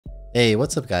Hey,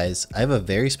 what's up guys? I have a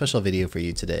very special video for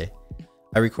you today.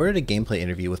 I recorded a gameplay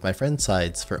interview with my friend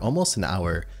Sidezz for almost an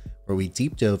hour where we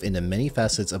deep dove into many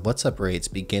facets of what separates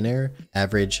beginner,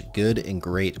 average, good, and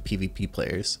great PvP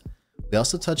players. We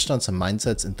also touched on some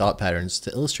mindsets and thought patterns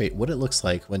to illustrate what it looks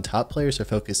like when top players are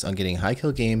focused on getting high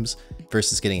kill games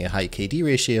versus getting a high KD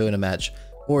ratio in a match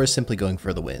or simply going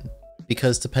for the win.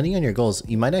 Because depending on your goals,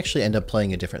 you might actually end up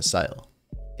playing a different style.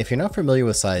 If you're not familiar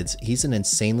with Sidezz, he's an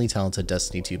insanely talented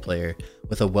Destiny 2 player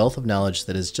with a wealth of knowledge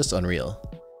that is just unreal.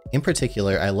 In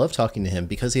particular, I love talking to him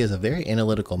because he has a very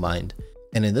analytical mind,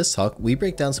 and in this talk, we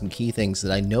break down some key things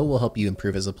that I know will help you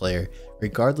improve as a player,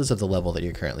 regardless of the level that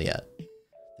you're currently at.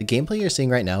 The gameplay you're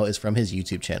seeing right now is from his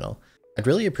YouTube channel. I'd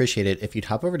really appreciate it if you'd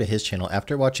hop over to his channel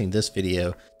after watching this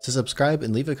video to subscribe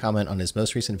and leave a comment on his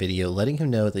most recent video letting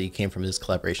him know that you came from his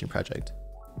collaboration project.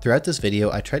 Throughout this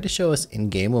video, I tried to show us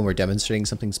in-game when we're demonstrating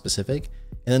something specific,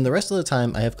 and then the rest of the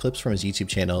time I have clips from his YouTube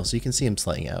channel so you can see him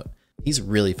slaying out. He's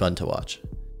really fun to watch.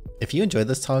 If you enjoyed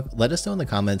this talk, let us know in the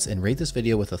comments and rate this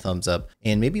video with a thumbs up,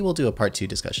 and maybe we'll do a part 2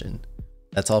 discussion.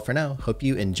 That's all for now. Hope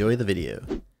you enjoy the video.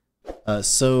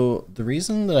 So the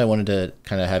reason that I wanted to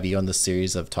kind of have you on this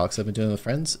series of talks I've been doing with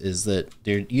friends is that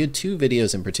you had two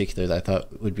videos in particular that I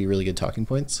thought would be really good talking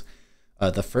points.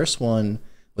 The first one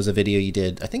was a video you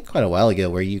did, I think quite a while ago,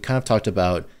 where you kind of talked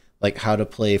about like how to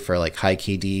play for like high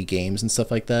KD games and stuff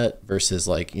like that versus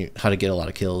like how to get a lot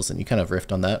of kills, and you kind of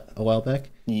riffed on that a while back.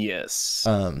 Yes.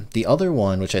 The other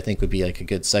one, which I think would be like a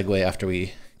good segue after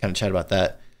we kind of chat about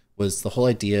that, was the whole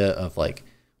idea of like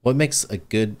what makes a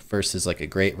good versus like a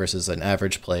great versus an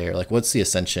average player. Like what's the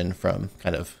ascension from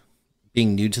kind of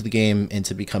being new to the game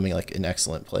into becoming like an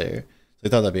excellent player. So I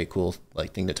thought that'd be a cool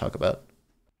like thing to talk about.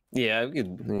 Yeah, we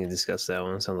could discuss that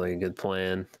one. Sounds like a good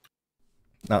plan.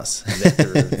 Nice.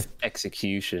 Vector of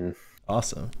execution.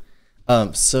 Awesome.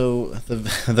 So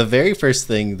the very first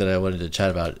thing that I wanted to chat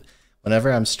about,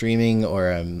 whenever I'm streaming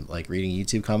or I'm like reading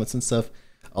YouTube comments and stuff,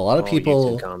 a lot of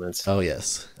people YouTube comments. Oh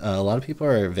yes, a lot of people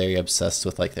are very obsessed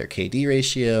with like their KD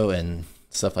ratio and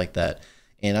stuff like that.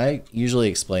 And I usually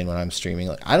explain when I'm streaming,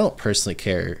 like I don't personally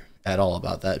care at all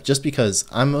about that, just because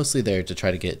I'm mostly there to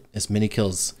try to get as many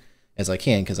kills as I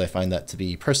can, because I find that to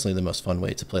be personally the most fun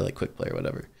way to play like quick play or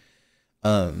whatever.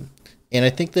 And I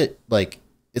think that like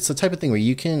it's the type of thing where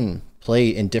you can play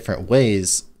in different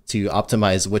ways to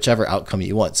optimize whichever outcome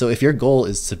you want. So if your goal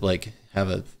is to like have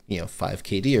a 5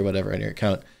 KD or whatever on your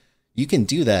account, you can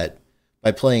do that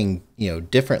by playing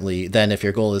differently than if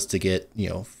your goal is to get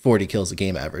 40 kills a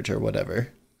game average or whatever.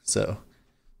 So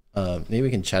maybe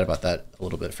we can chat about that a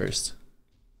little bit first.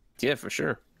 Yeah, for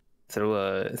sure. Throw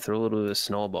a little bit of a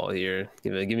snowball here.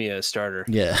 Give me a starter.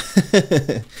 Yeah.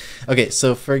 Okay,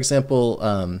 so for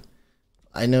example,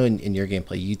 I know in your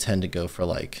gameplay you tend to go for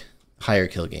like higher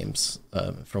kill games.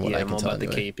 From what I can I'm all tell. about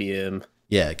Anyway. the KPM.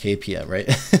 Yeah, KPM,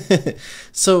 right?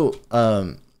 So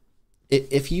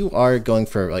if you are going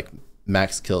for like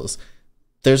max kills,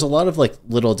 there's a lot of like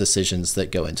little decisions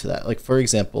that go into that. Like for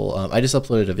example, I just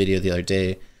uploaded a video the other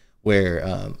day where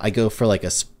I go for like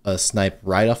a snipe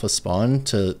right off a spawn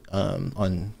to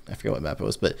on, I forget what map it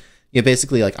was, but yeah,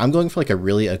 basically like I'm going for like a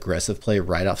really aggressive play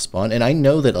right off spawn, and I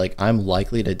know that like I'm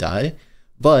likely to die,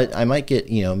 but I might get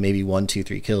maybe 1, 2,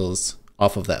 3 kills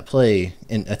off of that play,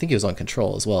 and I think it was on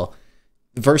control as well.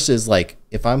 Versus like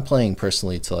if I'm playing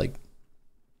personally to like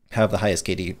have the highest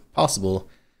KD possible,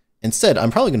 instead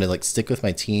I'm probably going to like stick with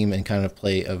my team and kind of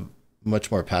play a much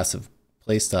more passive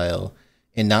play style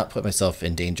and not put myself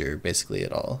in danger basically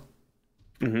at all.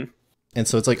 Mm-hmm. And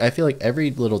so it's like I feel like every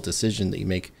little decision that you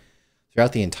make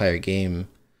throughout the entire game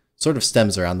sort of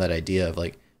stems around that idea of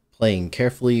like playing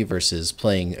carefully versus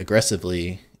playing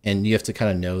aggressively, and you have to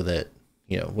kind of know that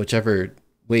whichever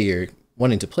way you're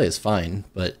wanting to play is fine,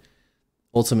 but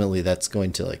ultimately that's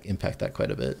going to like impact that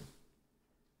quite a bit.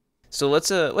 So let's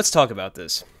talk about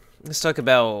this. Let's talk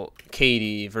about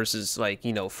KD versus like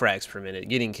frags per minute,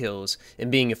 getting kills, and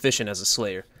being efficient as a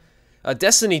slayer.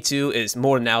 Destiny 2 is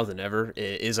more now than ever.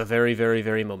 It is a very, very,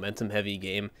 very momentum-heavy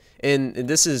game, and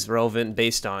this is relevant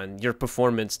based on your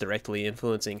performance directly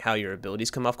influencing how your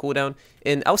abilities come off cooldown.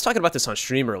 And I was talking about this on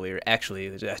stream earlier.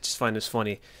 Actually, I just find this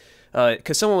funny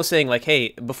because someone was saying like, hey,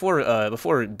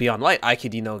 before Beyond Light, I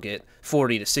could get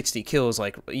 40 to 60 kills,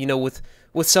 like with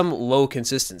some low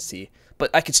consistency, but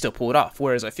I could still pull it off.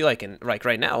 Whereas I feel like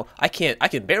right now, I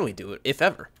can barely do it, if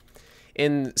ever.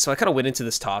 And so I kind of went into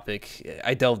this topic.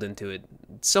 I delved into it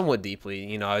somewhat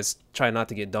deeply. I was trying not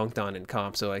to get dunked on in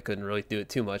comp, so I couldn't really do it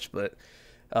too much, but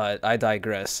I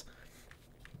digress.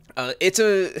 It's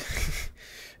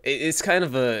kind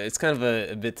of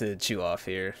a bit to chew off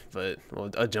here, but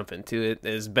I'll jump into it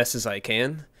as best as I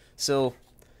can. So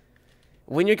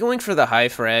when you're going for the high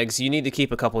frags, you need to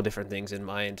keep a couple different things in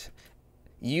mind.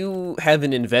 You have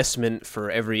an investment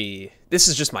for every... This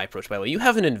is just my approach, by the way. You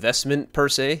have an investment, per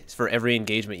se, for every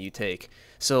engagement you take.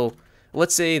 So,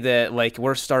 let's say that, like,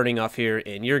 we're starting off here,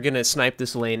 and you're going to snipe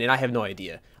this lane, and I have no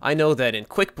idea. I know that in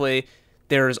quick play,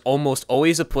 there's almost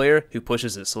always a player who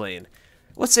pushes this lane.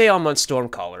 Let's say I'm on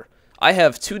Stormcaller. I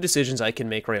have two decisions I can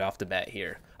make right off the bat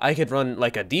here. I could run,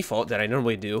 like, a default that I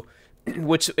normally do,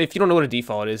 which, if you don't know what a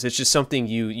default is, it's just something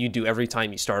you do every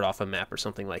time you start off a map or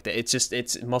something like that.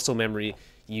 It's muscle memory,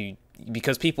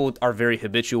 because people are very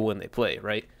habitual when they play,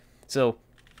 right? So,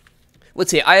 let's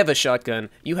say I have a shotgun,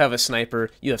 you have a sniper,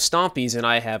 you have stompies, and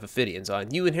I have Ophidians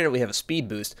on. You inherently have a speed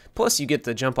boost, plus you get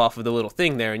to jump off of the little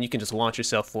thing there, and you can just launch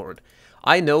yourself forward.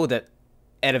 I know that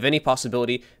out of any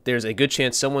possibility, there's a good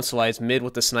chance someone slides mid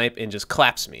with the snipe and just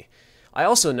claps me. I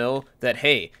also know that,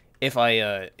 hey, if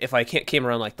I can't came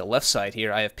around like the left side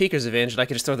here, I have peeker's advantage, and I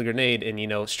can just throw the grenade and, you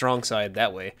know, strong side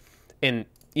that way. And,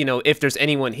 you know, if there's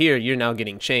anyone here, you're now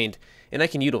getting chained, and I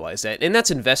can utilize that. And that's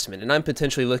investment, and I'm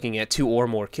potentially looking at 2 or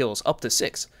more kills, up to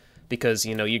 6. Because,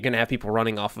 you know, you're going to have people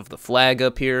running off of the flag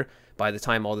up here. By the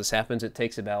time all this happens, it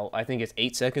takes about, I think it's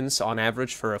 8 seconds on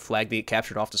average for a flag to get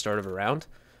captured off the start of a round.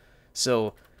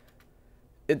 So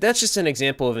that's just an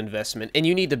example of investment, and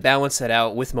you need to balance that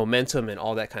out with momentum and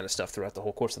all that kind of stuff throughout the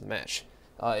whole course of the match.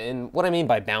 And what I mean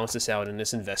by balance this out and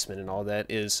this investment and all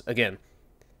that is, again,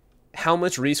 how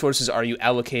much resources are you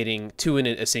allocating to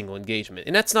a single engagement?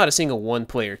 And that's not a single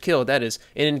one-player kill. That is,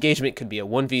 an engagement could be a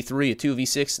 1v3, a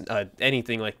 2v6,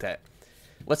 anything like that.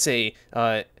 Let's say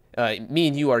me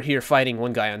and you are here fighting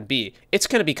one guy on B. It's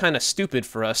going to be kind of stupid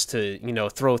for us to, you know,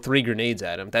 throw 3 grenades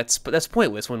at him. That's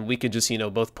pointless when we could just, you know,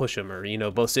 both push him or, you know,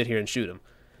 both sit here and shoot him.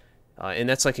 And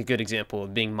that's like a good example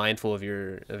of being mindful of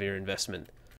your investment.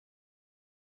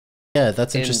 Yeah,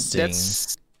 that's interesting.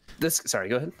 Sorry,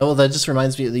 go ahead. Oh, well, that just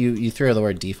reminds me, you threw out the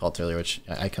word default earlier, which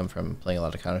I come from playing a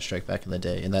lot of Counter-Strike back in the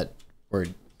day, and that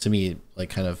word, to me,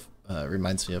 like, kind of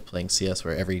reminds me of playing CS,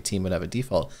 where every team would have a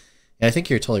default. And I think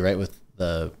you're totally right with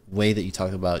the way that you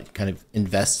talk about kind of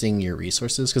investing your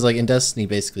resources, because like in Destiny,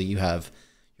 basically you have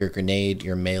your grenade,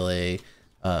 your melee,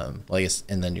 well, I guess,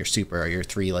 and then your super are your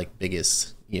 3 like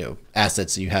biggest, you know,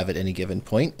 assets that you have at any given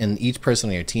point, and each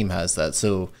person on your team has that.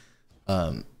 So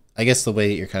I guess the way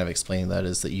that you're kind of explaining that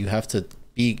is that you have to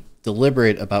be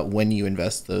deliberate about when you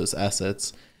invest those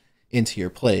assets into your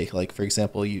play. Like, for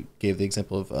example, you gave the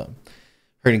example of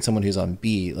hurting someone who's on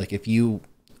B. Like,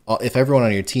 if everyone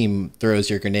on your team throws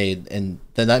your grenade, and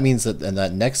then that means that in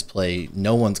that next play,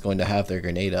 no one's going to have their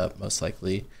grenade up, most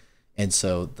likely. And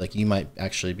so, like, you might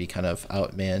actually be kind of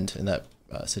outmanned in that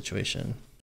situation.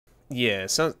 Yeah,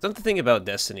 so something thing about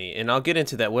Destiny, and I'll get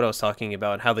into that, what I was talking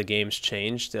about, how the game's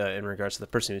changed in regards to the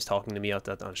person who's talking to me out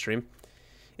on stream,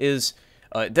 is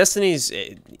Destiny's,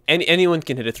 anyone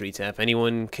can hit a 3-tap,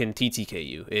 anyone can TTK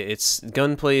you. It's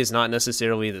gunplay is not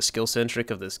necessarily the skill-centric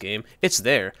of this game. It's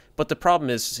there, but the problem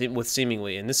is with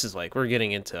seemingly, and this is like, we're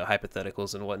getting into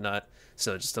hypotheticals and whatnot,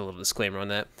 so just a little disclaimer on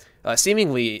that,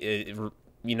 seemingly,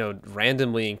 you know,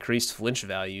 randomly increased flinch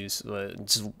values.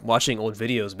 Just watching old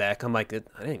videos back, I'm like,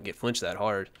 I didn't get flinched that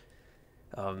hard.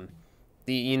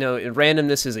 You know,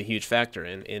 randomness is a huge factor,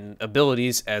 and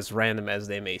abilities, as random as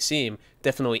they may seem,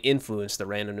 definitely influence the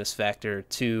randomness factor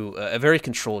to a very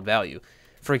controlled value.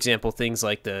 For example, things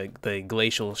like the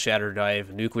glacial shatter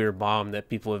dive nuclear bomb that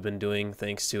people have been doing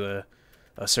thanks to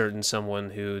a certain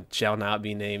someone who shall not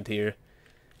be named here.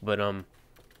 But,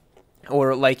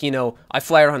 or like, you know, I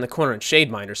fly around the corner and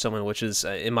shade mine or someone, which is,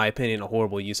 in my opinion, a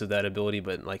horrible use of that ability,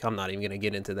 but, like, I'm not even going to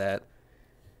get into that.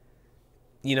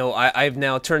 You know, I've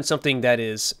now turned something that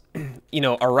is, you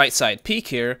know, a right side peek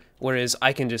here, whereas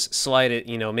I can just slide it,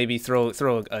 you know, maybe throw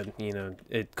a you know,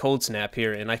 a cold snap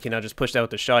here, and I can now just push that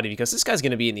with the shotty, because this guy's going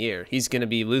to be in the air. He's going to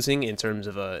be losing in terms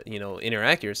of, you know, inner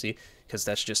accuracy, because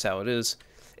that's just how it is.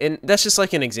 And that's just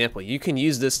like an example. You can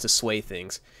use this to sway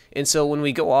things. And so when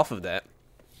we go off of that,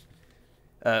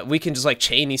 we can just like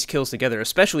chain these kills together,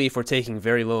 especially if we're taking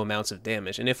very low amounts of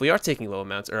damage. And if we are taking low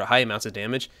amounts or high amounts of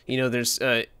damage, you know, there's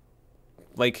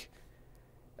like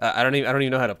I don't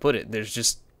even know how to put it. There's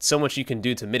just so much you can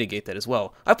do to mitigate that as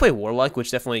well. I play Warlock,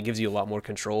 which definitely gives you a lot more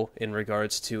control in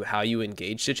regards to how you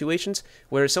engage situations.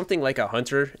 Whereas something like a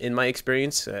Hunter, in my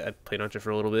experience, I played Hunter for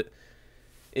a little bit,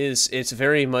 it's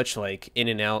very much like in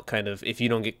and out kind of. If you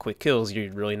don't get quick kills,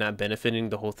 you're really not benefiting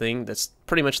the whole thing. That's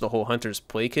pretty much the whole Hunter's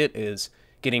play kit, is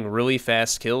getting really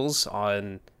fast kills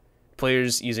on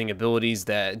players using abilities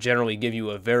that generally give you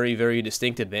a very, very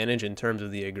distinct advantage in terms of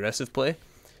the aggressive play.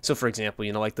 So, for example,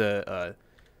 you know, like the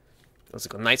what's it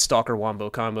called, Night Stalker wombo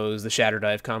combos, the Shatter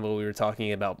Dive combo we were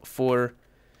talking about before,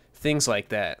 things like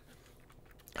that.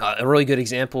 A really good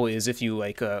example is if you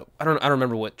like, I don't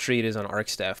remember what tree it is on Arc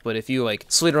Staff, but if you like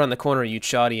slid around the corner, you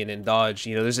shoddy and then dodge,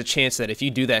 there's a chance that if you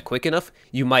do that quick enough,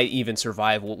 you might even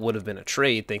survive what would have been a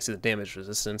trade thanks to the damage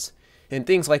resistance. And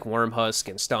things like Worm Husk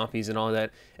and Stompies and all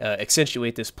that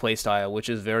accentuate this playstyle, which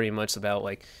is very much about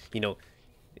like,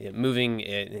 moving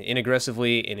in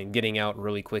aggressively and in getting out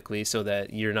really quickly so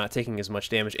that you're not taking as much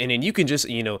damage. And then you can just,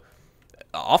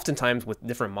 oftentimes with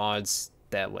different mods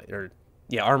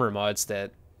armor mods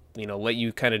that, let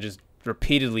you kind of just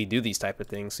repeatedly do these type of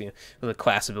things, with the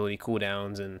class ability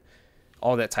cooldowns and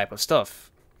all that type of stuff.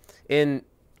 And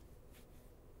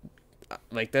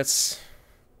like this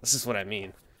is what I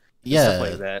mean. Yeah, stuff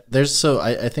like that.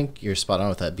 I think you're spot on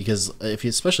with that, because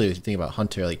especially if you think about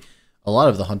Hunter, like a lot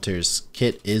of the Hunter's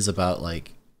kit is about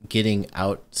like getting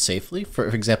out safely. For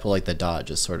example, like the dodge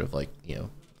is sort of like,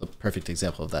 the perfect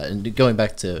example of that. And going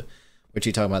back to what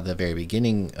you talking about at the very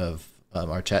beginning of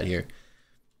our chat here,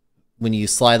 when you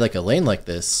slide like a lane like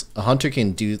this, a Hunter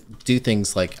can do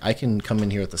things like, I can come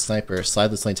in here with a sniper, slide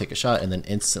this lane, take a shot, and then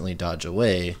instantly dodge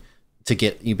away to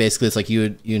get you. Basically, it's like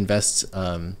you invest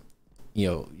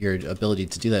your ability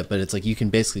to do that, but it's like you can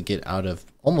basically get out of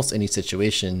almost any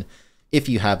situation if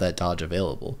you have that dodge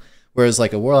available. Whereas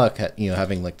like a Warlock,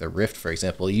 having like the Rift, for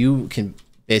example, you can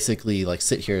basically like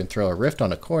sit here and throw a Rift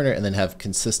on a corner and then have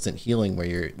consistent healing where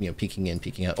you're peeking in,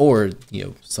 peeking out, or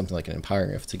something like an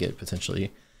Empowering Rift to get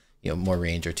potentially more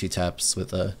range, or 2 taps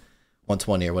with a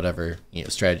 120 or whatever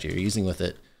strategy you're using with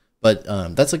it. But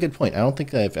that's a good point. I don't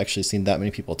think I've actually seen that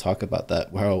many people talk about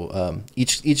that, how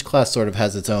each class sort of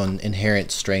has its own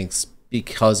inherent strengths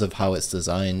because of how it's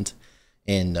designed.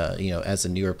 And as a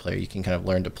newer player, you can kind of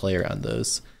learn to play around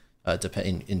those,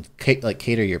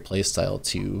 cater your play style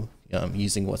to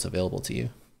using what's available to you.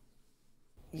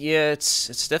 Yeah,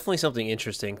 it's definitely something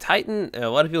interesting. Titan, a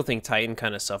lot of people think Titan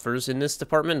kind of suffers in this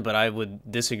department, but I would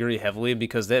disagree heavily,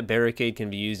 because that barricade can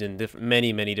be used in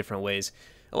many, many different ways.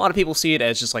 A lot of people see it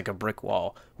as just like a brick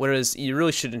wall, whereas you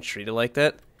really shouldn't treat it like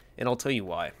that, and I'll tell you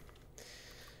why.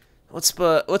 Let's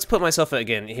put myself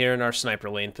again here in our sniper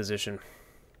lane position.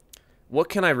 What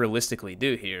can I realistically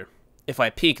do here? If I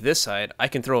peek this side, I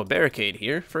can throw a barricade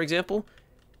here, for example,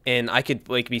 and I could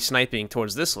like be sniping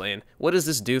towards this lane. What does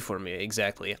this do for me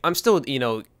exactly? I'm still,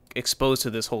 exposed to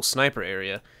this whole sniper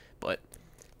area, but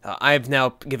I've now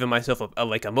given myself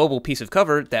a mobile piece of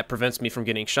cover that prevents me from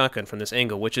getting shotgun from this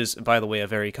angle, which is, by the way, a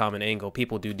very common angle.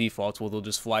 People do defaults where they'll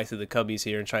just fly through the cubbies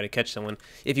here and try to catch someone.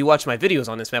 If you watch my videos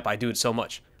on this map, I do it so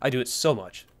much.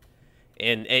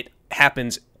 And it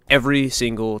happens every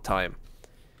single time.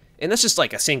 And that's just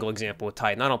like a single example with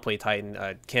Titan. I don't play Titan.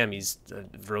 Cammy's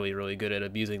really, really good at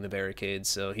abusing the barricades,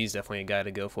 so he's definitely a guy to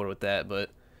go for with that.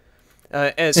 But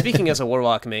speaking as a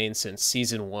Warlock main since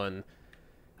Season 1,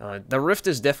 the Rift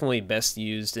is definitely best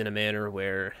used in a manner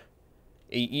where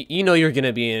you're going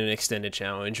to be in an extended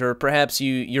challenge, or perhaps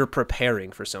you're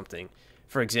preparing for something.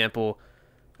 For example,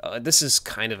 this is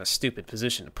kind of a stupid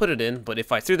position to put it in, but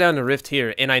if I threw down the Rift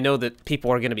here, and I know that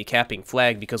people are going to be capping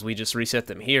flag because we just reset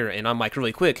them here, and I'm like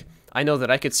really quick, I know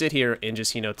that I could sit here and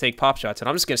just, take pop shots, and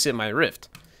I'm just going to sit in my Rift.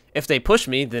 If they push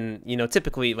me, then,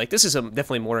 typically, like, this is a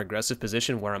definitely more aggressive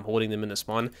position where I'm holding them in the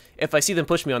spawn. If I see them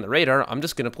push me on the radar, I'm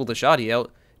just going to pull the shoddy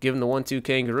out, give them the 1-2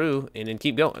 kangaroo, and then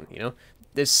keep going,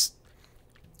 There's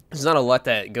not a lot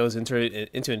that goes into it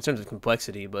in terms of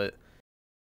complexity, but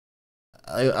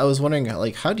I was wondering,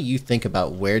 like, how do you think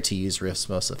about where to use rifts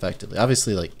most effectively?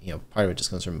 Obviously, like, part of it just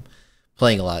comes from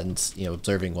playing a lot and,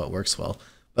 observing what works well.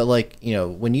 But, like,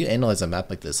 when you analyze a map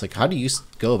like this, like, how do you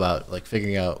go about, like,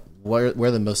 figuring out where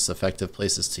the most effective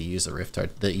places to use a rift are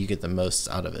that you get the most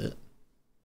out of it?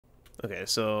 Okay,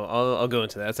 so I'll go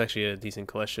into that. That's actually a decent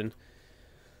question.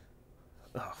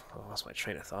 Oh, I lost my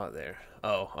train of thought there.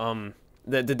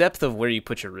 The depth of where you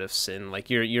put your rifts and, like,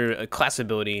 your class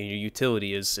ability and your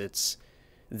utility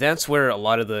that's where a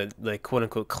lot of the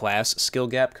quote-unquote class skill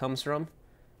gap comes from.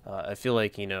 I feel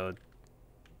like,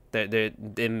 that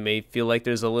it may feel like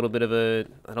there's a little bit of a,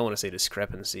 I don't want to say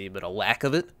discrepancy, but a lack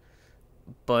of it.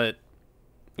 But,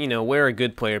 where a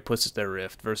good player puts their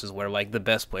rift versus where, like, the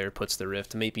best player puts the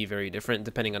rift may be very different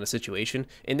depending on the situation.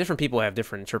 And different people have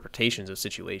different interpretations of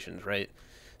situations, right?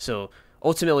 So,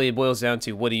 ultimately, it boils down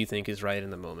to what do you think is right in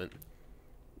the moment.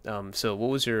 So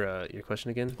what was your question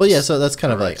again? Well, yeah, so that's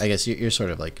kind of like, I guess you're sort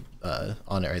of like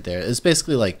on it right there. It's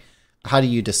basically like, how do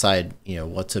you decide,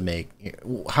 what to make,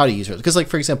 how to use it? Because, like,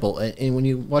 for example, and when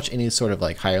you watch any sort of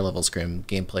like higher level scrim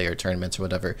gameplay or tournaments or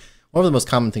whatever, one of the most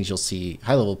common things you'll see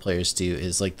high level players do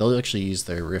is, like, they'll actually use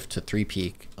their rift to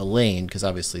 3-peek a lane, because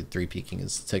obviously 3-peeking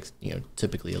is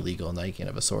typically illegal, and now you can't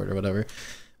have a sword or whatever.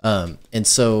 And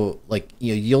so, like,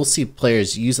 you'll see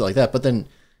players use it like that, but then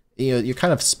you're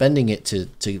kind of spending it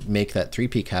to make that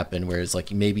 3-peak happen, whereas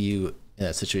like maybe you in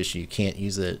that situation you can't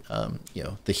use it,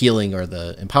 the healing or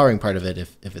the empowering part of it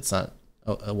if it's not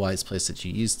a wise place that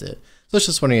you used it. So I was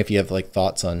just wondering if you have like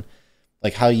thoughts on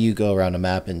like how you go around a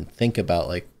map and think about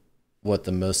like what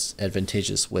the most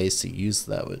advantageous ways to use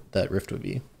that rift would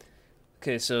be.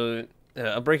 Okay, so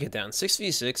I'll break it down.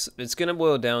 6v6, it's going to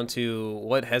boil down to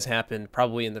what has happened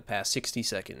probably in the past 60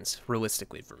 seconds,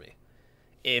 realistically for me.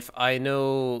 If I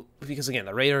know, because again,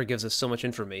 the radar gives us so much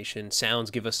information,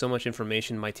 sounds give us so much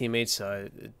information, my teammates,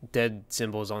 dead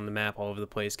symbols on the map all over the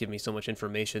place give me so much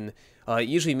information. It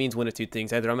usually means one of two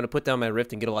things. Either I'm going to put down my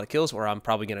rift and get a lot of kills, or I'm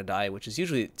probably going to die, which is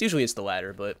usually it's the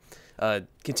latter. But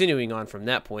continuing on from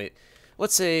that point,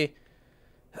 let's say,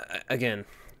 again,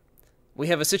 we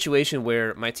have a situation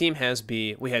where my team has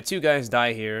B, we had 2 guys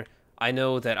die here, I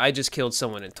know that I just killed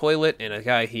someone in toilet and a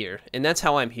guy here, and that's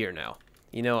how I'm here now.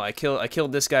 You know, I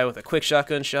killed this guy with a quick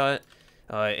shotgun shot,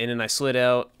 and then I slid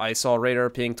out. I saw radar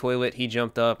ping toilet. He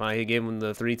jumped up. I gave him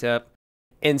the 3-tap,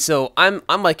 and so I'm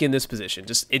like in this position,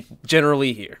 just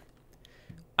generally here.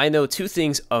 I know 2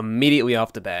 things immediately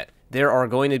off the bat. There are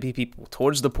going to be people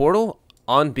towards the portal,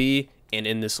 on B, and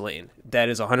in this lane. That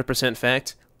is 100%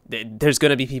 fact. There's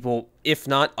going to be people, if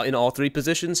not in all 3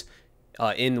 positions,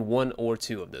 in 1 or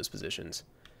 2 of those positions.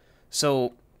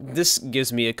 So this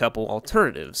gives me a couple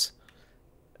alternatives.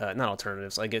 Not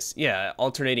alternatives, I guess, yeah,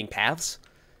 alternating paths.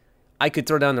 I could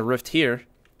throw down the rift here.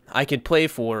 I could play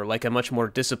for like a much more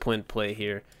disciplined play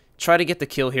here. Try to get the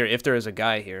kill here if there is a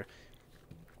guy here.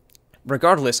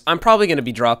 Regardless, I'm probably going to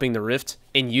be dropping the rift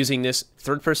and using this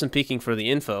third person peeking for the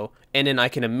info, and then I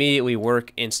can immediately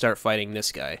work and start fighting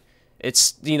this guy.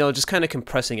 It's, just kind of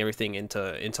compressing everything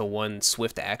into one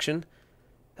swift action.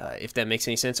 If that makes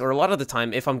any sense. Or a lot of the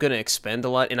time, if I'm going to expend a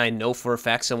lot and I know for a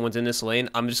fact someone's in this lane,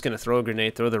 I'm just going to throw a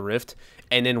grenade, throw the rift,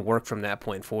 and then work from that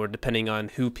point forward, depending on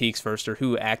who peeks first or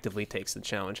who actively takes the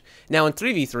challenge. Now, in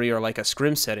 3v3 or like a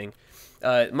scrim setting,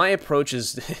 my approach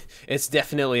is it's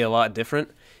definitely a lot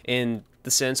different in the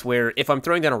sense where if I'm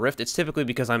throwing down a rift, it's typically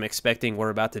because I'm expecting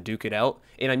we're about to duke it out,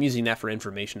 and I'm using that for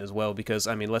information as well because,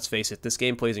 I mean, let's face it, this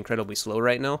gameplay is incredibly slow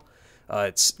right now.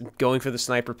 It's going for the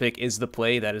sniper pick is the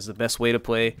play. That is the best way to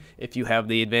play. If you have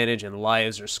the advantage and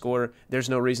lives or score, there's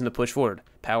no reason to push forward.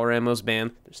 Power ammo's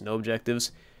banned. There's no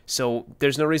objectives. So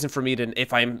there's no reason for me to,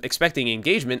 if I'm expecting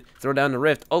engagement, throw down the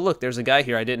rift. Oh, look, there's a guy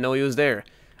here. I didn't know he was there.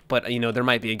 But, there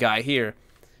might be a guy here.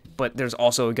 But there's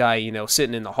also a guy,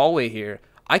 sitting in the hallway here.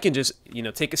 I can just,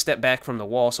 take a step back from the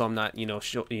wall so I'm not,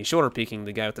 shoulder peeking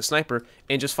the guy with the sniper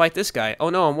and just fight this guy. Oh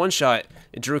no, I'm one shot.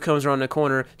 Drew comes around the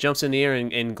corner, jumps in the air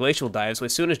and glacial dives. So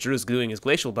as soon as Drew's doing his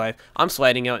glacial dive, I'm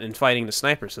sliding out and fighting the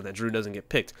sniper so that Drew doesn't get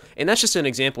picked. And that's just an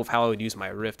example of how I would use my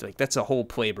rift. Like, that's a whole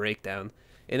play breakdown.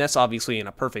 And that's obviously in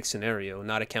a perfect scenario,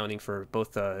 not accounting for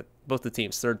both the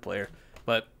team's third player.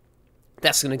 But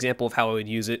that's an example of how I would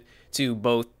use it to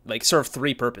both, like, serve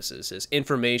 3 purposes, is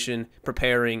information,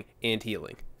 preparing, and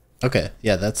healing. Okay,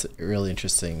 yeah, that's really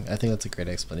interesting. I think that's a great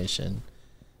explanation.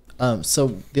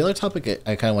 So the other topic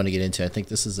I kind of want to get into, I think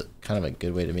this is kind of a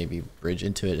good way to maybe bridge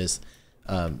into it, is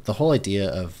the whole idea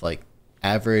of, like,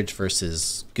 average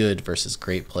versus good versus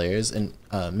great players. And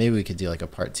maybe we could do, like, a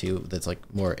part 2 that's, like,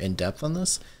 more in-depth on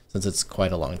this, since it's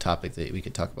quite a long topic that we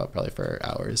could talk about probably for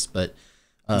hours. But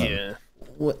yeah.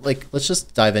 Let's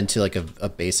just dive into like a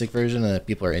basic version, and if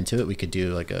people are into it, we could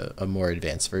do like a more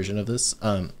advanced version of this.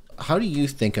 How do you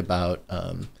think about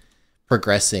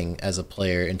progressing as a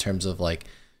player in terms of like,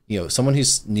 someone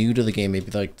who's new to the game, maybe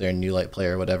like they're a new light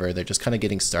player or whatever, they're just kind of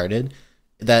getting started,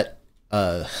 that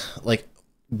like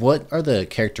what are the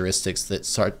characteristics that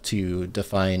start to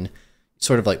define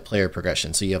sort of like player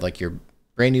progression? So you have like your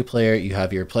brand new player, you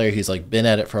have your player who's like been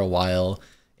at it for a while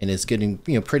and is getting,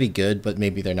 pretty good, but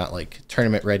maybe they're not like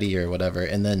tournament ready or whatever.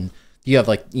 And then you have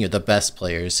like, the best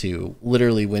players who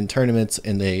literally win tournaments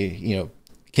and they,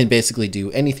 can basically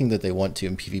do anything that they want to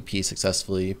in PvP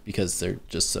successfully because they're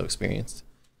just so experienced.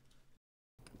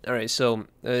 All right, so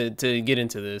to get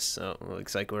into this,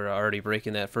 looks like we're already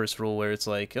breaking that first rule where it's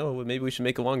like, oh, well, maybe we should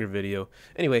make a longer video.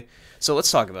 Anyway, so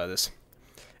let's talk about this.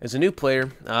 As a new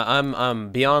player, I'm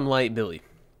Beyond Light Billy.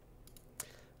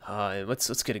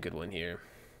 Let's get a good one here.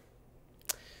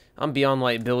 I'm Beyond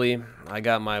Light Billy. I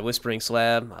got my Whispering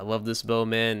Slab. I love this bow,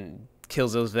 man.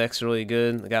 Kills those Vex really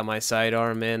good. I got my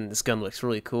sidearm, man. This gun looks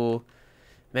really cool.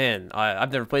 Man,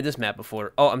 I've never played this map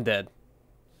before. Oh, I'm dead.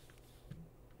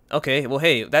 Okay, well,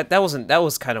 hey, that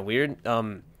was kind of weird.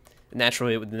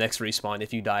 Naturally, with the next respawn,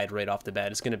 if you died right off the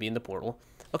bat, it's gonna be in the portal.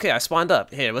 Okay, I spawned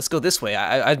up. Here, let's go this way.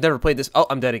 I've never played this. Oh,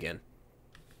 I'm dead again.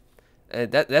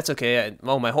 That's okay.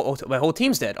 Oh, my whole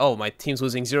team's dead. Oh, my team's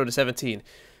losing 0 to 17.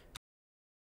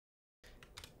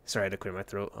 Sorry, I had to clear my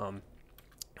throat.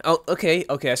 Oh, okay,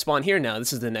 I spawn here now.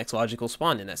 This is the next logical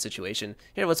spawn in that situation.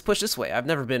 Here, let's push this way. I've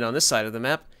never been on this side of the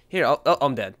map. Here, oh,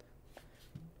 I'm dead.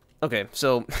 Okay,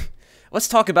 so let's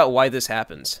talk about why this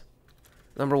happens.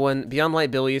 Number one, Beyond Light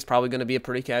Billy is probably going to be a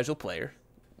pretty casual player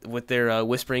with their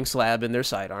Whispering Slab and their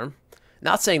sidearm.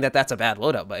 Not saying that that's a bad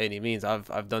loadout by any means.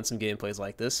 I've done some gameplays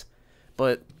like this.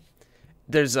 But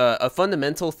there's a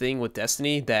fundamental thing with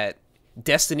Destiny that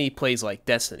Destiny plays like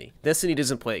Destiny. Destiny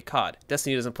doesn't play COD.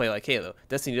 Destiny doesn't play like Halo.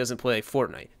 Destiny doesn't play like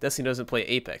Fortnite. Destiny doesn't play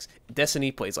Apex.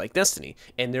 Destiny plays like Destiny,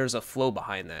 and there's a flow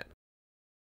behind that.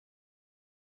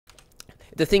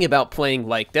 The thing about playing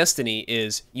like Destiny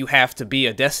is you have to be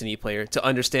a Destiny player to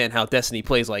understand how Destiny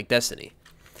plays like Destiny.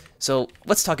 So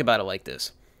let's talk about it like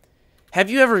this. Have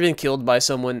you ever been killed by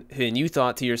someone and you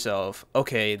thought to yourself,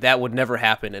 okay, that would never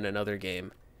happen in another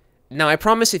game? Now, I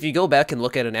promise if you go back and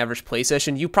look at an average play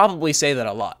session, you probably say that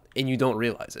a lot, and you don't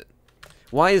realize it.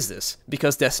 Why is this?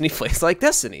 Because Destiny plays like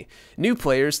Destiny. New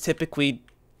players typically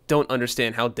don't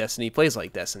understand how Destiny plays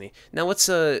like Destiny. Now, let's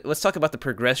talk about the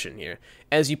progression here.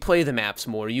 As you play the maps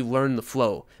more, you learn the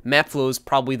flow. Map flow is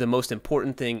probably the most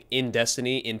important thing in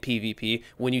Destiny, in PvP,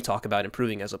 when you talk about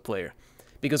improving as a player.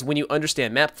 Because when you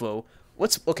understand map flow,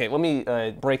 let me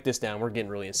break this down. We're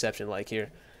getting really Inception-like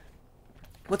here.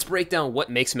 Let's break down what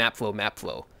makes map flow map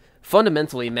flow.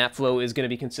 Fundamentally, map flow is going to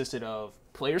be consisted of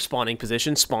player spawning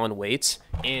position, spawn weights,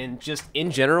 and just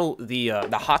in general, the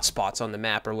hotspots on the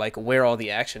map are like where all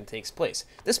the action takes place.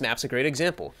 This map's a great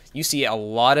example. You see a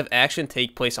lot of action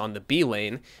take place on the B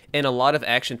lane, and a lot of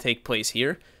action take place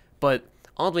here, but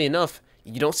oddly enough,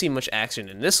 you don't see much action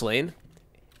in this lane,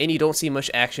 and you don't see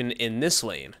much action in this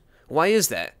lane. Why is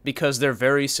that? Because they're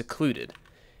very secluded.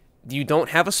 You don't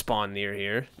have a spawn near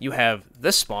here. You have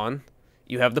this spawn,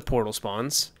 you have the portal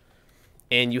spawns,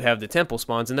 and you have the temple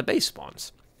spawns and the base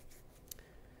spawns.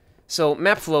 So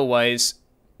map flow wise,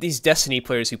 these Destiny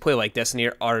players who play like Destiny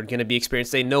are going to be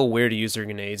experienced. They know where to use their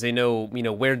grenades. They know,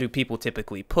 where do people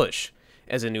typically push.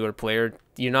 As a newer player,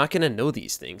 you're not going to know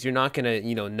these things. You're not going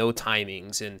to, know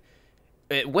timings.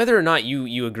 And whether or not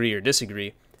you agree or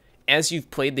disagree, as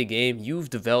you've played the game, you've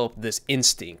developed this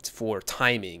instinct for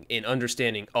timing and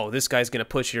understanding, oh, this guy's going to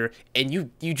push here, and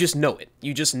you just know it.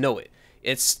 You just know it.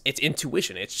 It's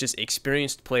intuition. It's just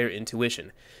experienced player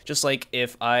intuition. Just like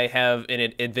if I have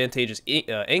an advantageous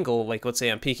angle, like let's say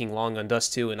I'm peeking long on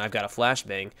Dust 2 and I've got a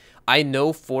flashbang, I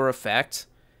know for a fact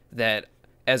that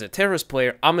as a terrorist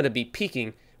player, I'm going to be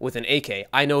peeking with an AK.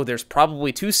 I know there's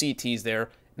probably 2 CTs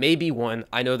there, maybe 1.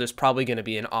 I know there's probably going to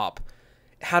be an op.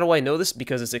 How do I know this?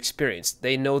 Because it's experienced.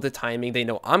 They know the timing. They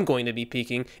know I'm going to be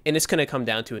peeking, and it's going to come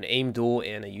down to an aim duel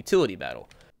and a utility battle.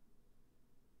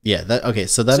 Yeah. Okay.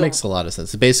 So that makes a lot of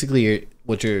sense. Basically,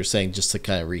 what you're saying, just to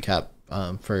kind of recap,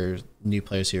 for new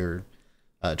players who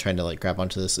are trying to grab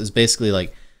onto this, is basically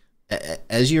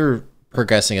as you're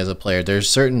progressing as a player, there's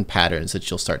certain patterns that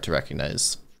you'll start to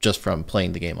recognize just from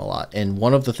playing the game a lot. And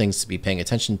one of the things to be paying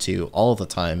attention to all the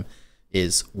time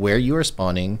is where you are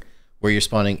spawning, where you're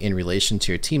spawning in relation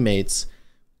to your teammates,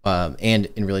 and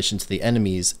in relation to the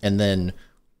enemies, and then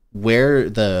where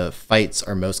the fights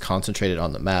are most concentrated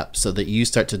on the map, so that you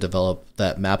start to develop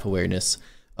that map awareness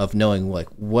of knowing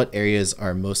what areas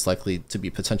are most likely to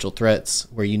be potential threats,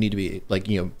 where you need to be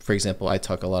for example, I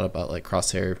talk a lot about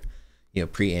crosshair,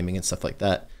 pre-aiming and stuff like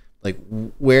that,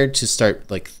 where to start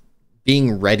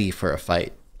being ready for a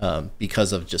fight.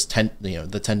 Because of just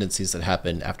the tendencies that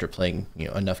happen after playing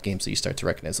enough games, that you start to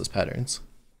recognize those patterns.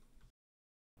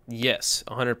 Yes,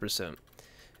 100%.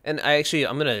 And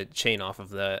I'm gonna chain off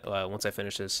of that once I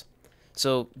finish this.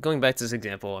 So going back to this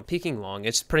example, I'm peeking long.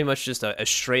 It's pretty much just a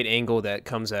straight angle that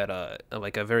comes at a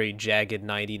very jagged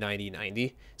 90, 90,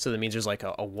 90. So that means there's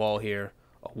a wall here,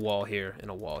 a wall here,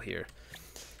 and a wall here.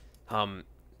 And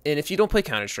if you don't play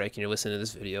Counter-Strike and you're listening to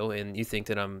this video and you think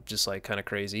that I'm just kind of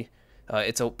crazy,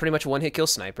 it's pretty much a one-hit kill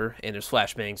sniper, and there's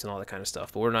flashbangs and all that kind of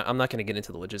stuff. But I'm not going to get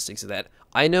into the logistics of that.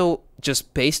 I know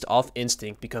just based off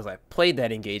instinct, because I played that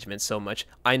engagement so much,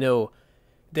 I know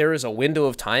there is a window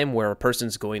of time where a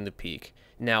person's going to peek.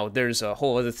 Now, there's a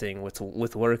whole other thing with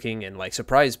lurking and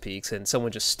surprise peeks, and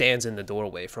someone just stands in the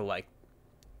doorway for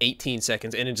 18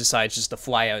 seconds and it decides just to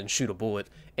fly out and shoot a bullet,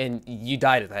 and you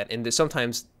die to that. And there's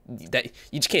sometimes that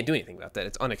you just can't do anything about that.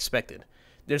 It's unexpected.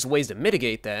 There's ways to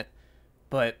mitigate that,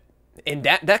 but and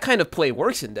that kind of play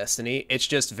works in Destiny. It's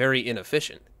just very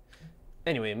inefficient.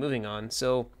 Anyway, moving on.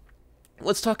 So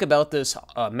let's talk about this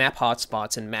map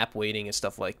hotspots and map waiting and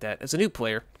stuff like that. As a new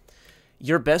player,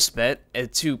 your best bet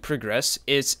to progress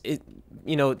is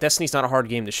Destiny's not a hard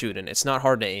game to shoot in. It's not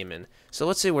hard to aim in. So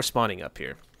let's say we're spawning up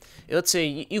here. let's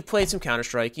say you played some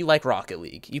Counter-Strike, you like Rocket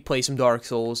League, you play some Dark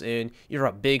Souls, and you're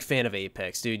a big fan of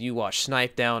Apex, dude. You watch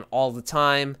Snipe Down all the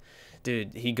time,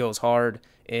 dude. He goes hard,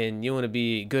 and you want to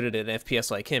be good at an FPS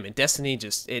like him. And Destiny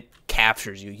it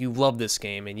captures you. You love this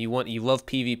game, and you love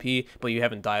PvP, but you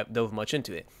haven't dove much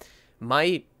into it.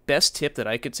 My best tip that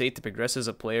I could say to progress as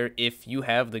a player, if you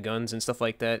have the guns and stuff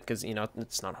like that, because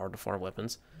it's not hard to farm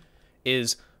weapons,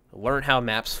 is learn how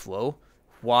maps flow.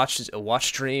 Watch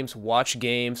streams, watch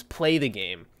games, play the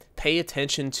game. Pay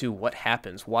attention to what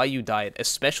happens, why you died,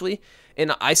 especially,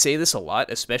 and I say this a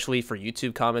lot, especially for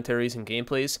YouTube commentaries and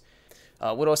gameplays.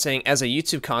 What I was saying, as a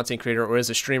YouTube content creator or as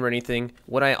a streamer or anything,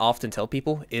 what I often tell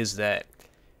people is that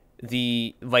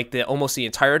almost the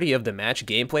entirety of the match,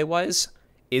 gameplay-wise,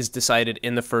 is decided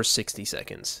in the first 60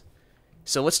 seconds.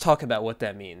 So let's talk about what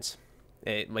that means.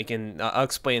 I'll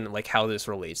explain how this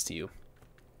relates to you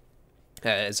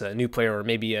as a new player or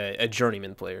maybe a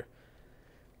journeyman player.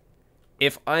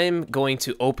 If I'm going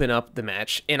to open up the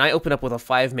match and I open up with a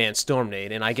 5-man storm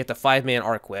nade and I get the 5-man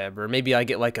arc web, or maybe I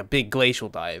get like a big glacial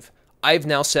dive, I've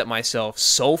now set myself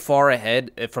so far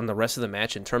ahead from the rest of the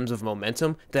match in terms of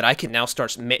momentum that I can now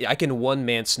I can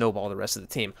 1-man snowball the rest of the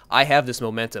team. I have this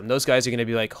momentum. Those guys are going to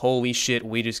be like, holy shit,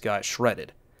 we just got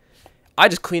shredded. I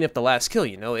just clean up the last kill,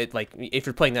 if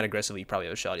you're playing that aggressively, you probably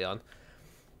have a shot on.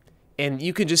 And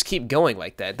you can just keep going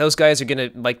like that. Those guys are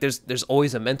going to, there's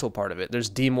always a mental part of it. There's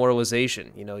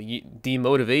demoralization,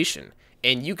 demotivation.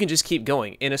 And you can just keep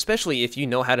going. And especially if you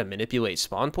know how to manipulate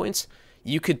spawn points,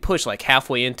 you could push like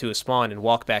halfway into a spawn and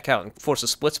walk back out and force a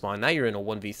split spawn. Now you're in a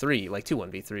 1v3, like 2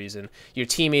 1v3s, and your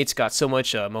teammates got so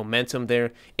much momentum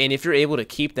there. And if you're able to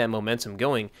keep that momentum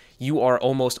going, you are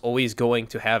almost always going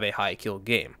to have a high kill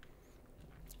game.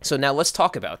 So now let's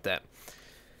talk about that.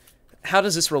 How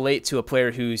does this relate to a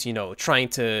player who's, trying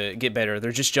to get better?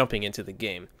 They're just jumping into the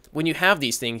game. When you have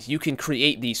these things, you can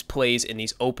create these plays and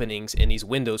these openings and these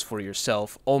windows for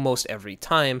yourself almost every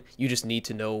time. You just need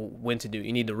to know when to do.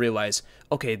 You need to realize,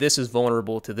 okay, this is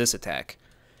vulnerable to this attack.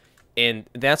 And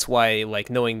that's why,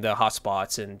 knowing the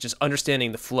hotspots and just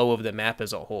understanding the flow of the map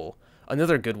as a whole.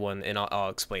 Another good one, and I'll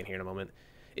explain here in a moment,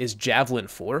 is Javelin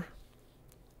 4.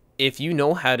 If you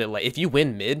know how to, if you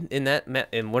win mid in that map,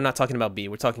 and we're not talking about B,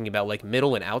 we're talking about,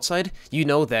 backmiddle and outside, you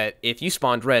know that if you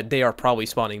spawned red, they are probably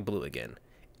spawning blue again.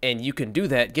 And you can do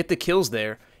that, get the kills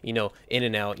there, in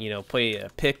and out, play a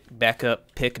pick back up,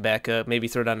 maybe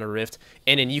throw down a rift,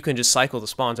 and then you can just cycle the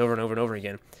spawns over and over and over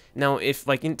again. Now, if,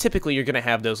 typically you're going to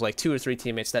have those, 2 or 3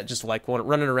 teammates that just,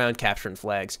 running around capturing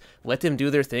flags. Let them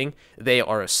do their thing. They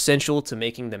are essential to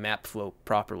making the map flow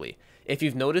properly. If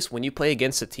you've noticed, when you play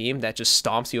against a team that just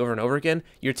stomps you over and over again,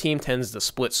 your team tends to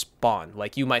split spawn.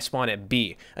 You might spawn at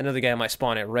B, another guy might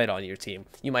spawn at red on your team.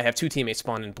 You might have 2 teammates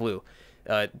spawn in blue.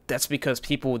 That's because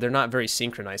they're not very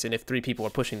synchronized, and if 3 people are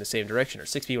pushing the same direction, or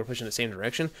 6 people are pushing the same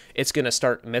direction, it's going to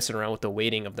start messing around with the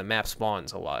weighting of the map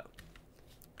spawns a lot.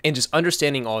 And just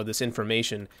understanding all of this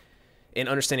information, and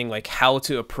understanding how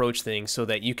to approach things so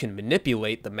that you can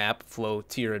manipulate the map flow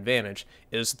to your advantage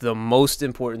is the most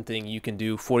important thing you can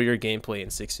do for your gameplay in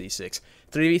 6v6.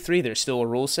 3v3, there's still a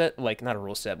rule set, not a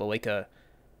rule set, but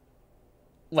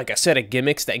a set of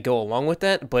gimmicks that go along with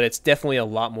that, but it's definitely a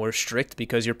lot more strict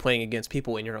because you're playing against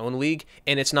people in your own league,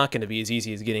 and it's not going to be as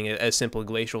easy as getting a simple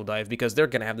glacial dive because they're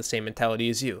going to have the same mentality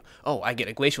as you. Oh, I get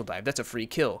a glacial dive, that's a free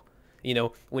kill.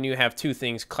 When you have 2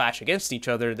 things clash against each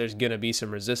other, there's going to be some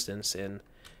resistance, and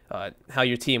how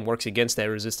your team works against that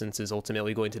resistance is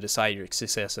ultimately going to decide your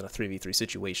success in a 3v3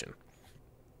 situation.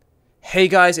 Hey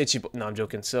guys, it's your... No, I'm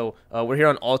joking. So, we're here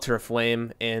on Altar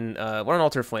Flame, and we're on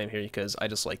Altar Flame here because I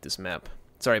just like this map.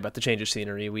 Sorry about the change of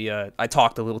scenery. I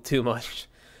talked a little too much.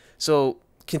 So,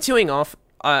 continuing off,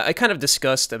 I kind of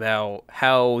discussed about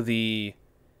how the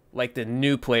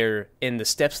new player and the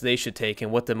steps they should take and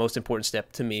what the most important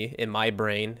step to me in my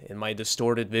brain, in my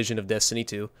distorted vision of Destiny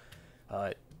 2,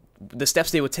 the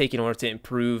steps they would take in order to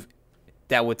improve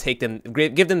that would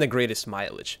give them the greatest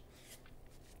mileage.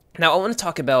 Now I want to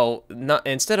talk about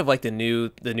instead of the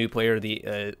new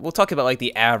player, we'll talk about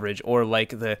the average or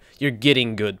your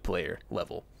getting good player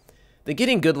level. The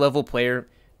getting good level player,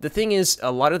 the thing is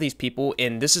a lot of these people,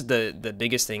 and this is the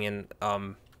biggest thing, and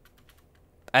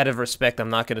out of respect, I'm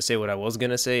not going to say what I was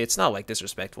going to say. It's not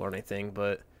disrespectful or anything,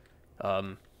 but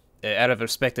out of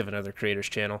respect of another creator's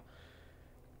channel,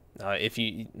 I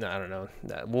don't know,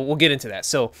 we'll get into that.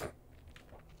 So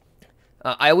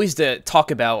I always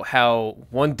talk about how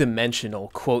one-dimensional,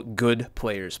 quote, good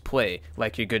players play,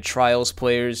 your good trials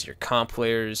players, your comp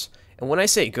players. And when I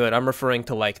say good, I'm referring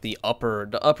to the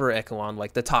upper echelon,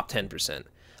 the top 10%.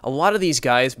 A lot of these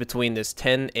guys between this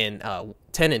 10 and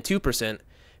 2%,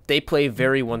 they play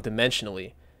very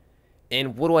one-dimensionally.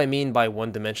 And what do I mean by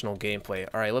one-dimensional gameplay?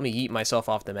 Alright, let me yeet myself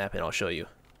off the map and I'll show you.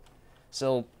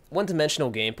 So,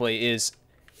 one-dimensional gameplay is,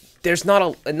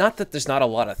 not that there's not a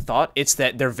lot of thought, it's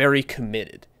that they're very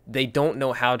committed. They don't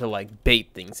know how to, like, bait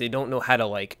things. They don't know how to,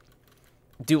 like,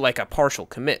 do, like, a partial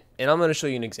commit. And I'm going to show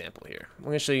you an example here.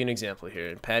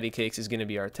 Pattycakes is going to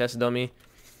be our test dummy.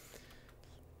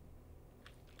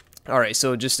 Alright,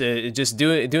 so just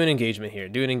do an engagement here.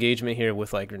 Do an engagement here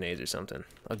with, like, grenades or something.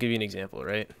 I'll give you an example,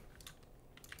 right?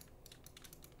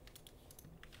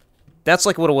 That's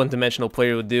like what a one-dimensional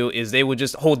player would do, is they would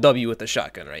just hold W with the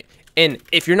shotgun, right? And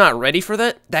if you're not ready for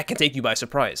that, that can take you by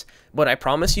surprise. But I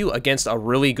promise you, against a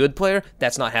really good player,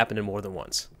 that's not happening more than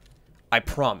once. I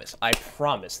promise,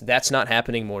 that's not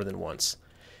happening more than once.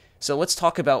 So let's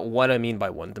talk about what I mean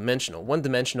by one-dimensional.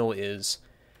 One-dimensional is,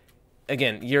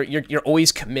 again, you're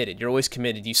always committed. You're always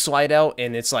committed. You slide out,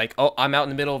 and it's like, oh, I'm out in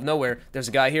the middle of nowhere. There's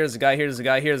a guy here, there's a guy here, there's a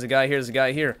guy here, there's a guy here, there's a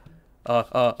guy here.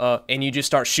 And you just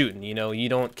start shooting, you know, you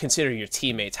don't consider your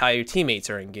teammates, how your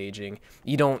teammates are engaging.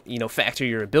 You don't, you know, factor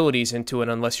your abilities into it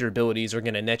unless your abilities are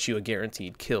going to net you a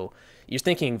guaranteed kill. You're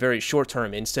thinking very short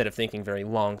term instead of thinking very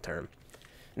long term.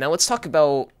 Now let's talk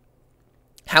about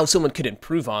how someone could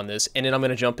improve on this, and then I'm going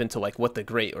to jump into like what the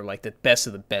great or like the best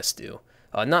of the best do.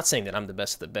 Not saying that I'm the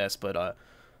best of the best, but,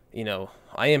 you know,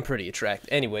 I am pretty attractive.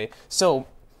 Anyway, so,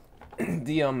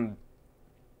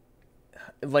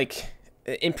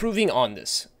 improving on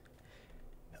this.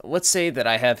 Let's say that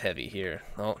I have heavy here.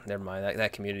 Oh, never mind.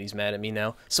 That community's mad at me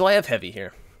now. So I have heavy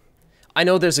here. I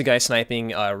know there's a guy sniping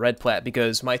red plat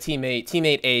because my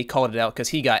teammate A called it out because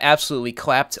he got absolutely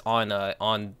clapped on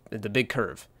the big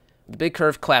curve. The big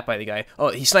curve clapped by the guy. Oh,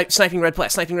 he's sniping red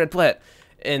plat,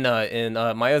 And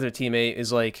my other teammate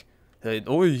is like,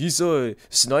 oh, he's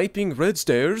sniping red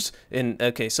stairs. And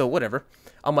okay, so whatever.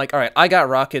 I'm like, all right, I got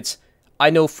rockets. I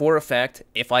know for a fact,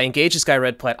 if I engage this guy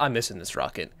red plat, I'm missing this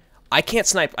rocket. I can't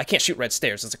shoot red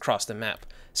stairs, it's across the map.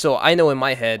 So I know in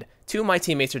my head, 2 of my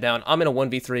teammates are down, I'm in a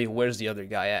 1v3, where's the other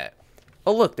guy at?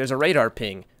 Oh look, there's a radar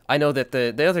ping. I know that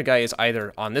the other guy is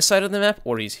either on this side of the map,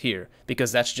 or he's here,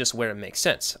 because that's just where it makes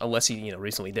sense, unless he, you know,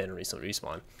 recently did and recently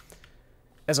respawned.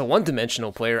 As a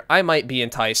one-dimensional player, I might be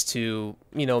enticed to,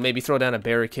 you know, maybe throw down a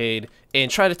barricade,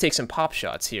 and try to take some pop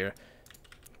shots here.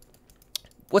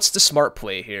 What's the smart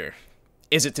play here?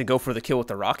 Is it to go for the kill with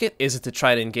the rocket? Is it to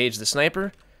try to engage the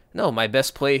sniper? No, my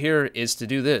best play here is to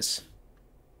do this.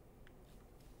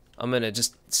 I'm going to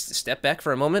just step back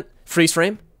for a moment. Freeze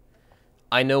frame.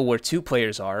 I know where 2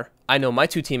 players are. I know my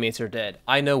 2 teammates are dead.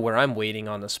 I know where I'm waiting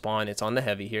on the spawn. It's on the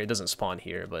heavy here. It doesn't spawn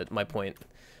here, but my point.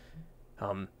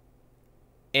 And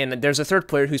there's a 3rd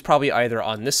player who's probably either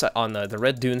on this side, on the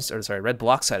red dunes, or sorry, red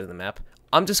block side of the map.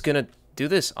 I'm just going to do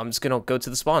this. I'm just going to go to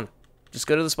the spawn. Just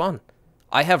go to the spawn.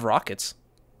 I have rockets.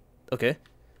 Okay.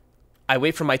 I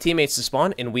wait for my teammates to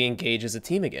spawn, and we engage as a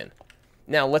team again.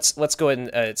 Now, let's go ahead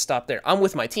and stop there. I'm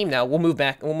with my team now. We'll move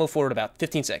back, and we'll move forward about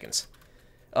 15 seconds.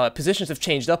 Positions have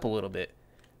changed up a little bit.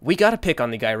 We got to pick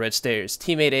on the guy red stairs.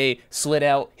 Teammate A slid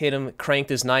out, hit him, cranked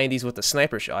his 90s with a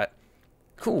sniper shot.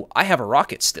 Cool. I have a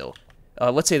rocket still.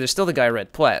 Let's say there's still the guy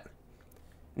red plat.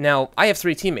 Now, I have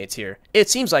 3 teammates here. It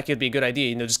seems like it'd be a good idea,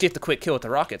 you know, just get the quick kill with the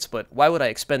rockets, but why would I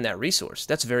expend that resource?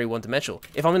 That's very one-dimensional.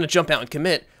 If I'm going to jump out and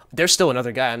commit, there's still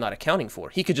another guy I'm not accounting for.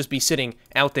 He could just be sitting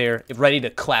out there ready to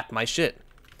clap my shit.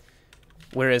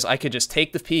 Whereas I could just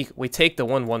take the peek, we take the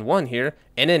 1-1-1 here,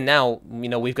 and then now, you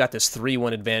know, we've got this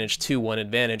 3-1 advantage, 2-1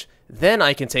 advantage. Then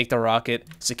I can take the rocket,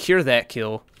 secure that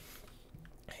kill,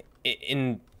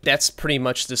 and that's pretty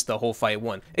much just the whole fight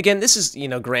won. Again, this is, you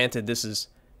know, granted, this is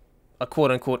a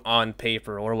quote-unquote on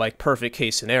paper or like perfect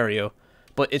case scenario,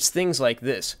 but it's things like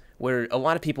this where a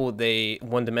lot of people, they,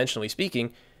 one-dimensionally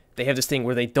speaking, they have this thing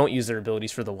where they don't use their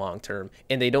abilities for the long term,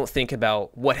 and they don't think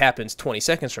about what happens 20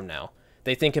 seconds from now.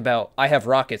 They think about, I have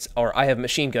rockets, or I have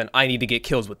machine gun, I need to get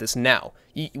kills with this now.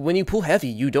 When you pull heavy,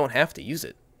 you don't have to use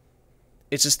it.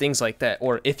 It's just things like that.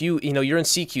 Or if you know, you're in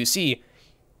CQC,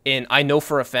 and I know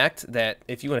for a fact that,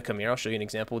 if you want to come here, I'll show you an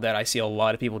example that I see a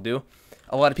lot of people do.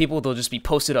 A lot of people, they'll just be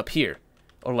posted up here.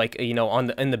 Or like, you know,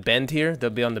 in the bend here,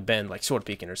 they'll be on the bend, like sword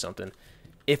peeking or something.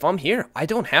 If I'm here, I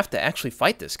don't have to actually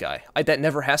fight this guy. That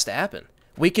never has to happen.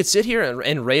 We could sit here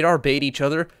and radar bait each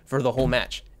other for the whole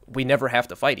match. We never have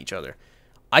to fight each other.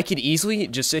 I could easily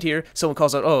just sit here, someone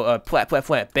calls out, oh,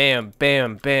 plat, bam,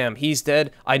 bam, bam, he's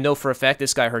dead. I know for a fact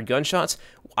this guy heard gunshots.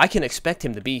 I can expect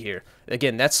him to be here.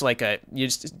 Again, that's like you're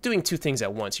just doing 2 things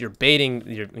at once. You're baiting,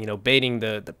 baiting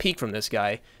the peek from this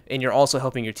guy, and you're also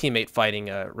helping your teammate fighting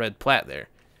red plat there.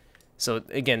 So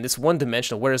again, this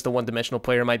one-dimensional, whereas the one-dimensional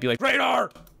player might be like,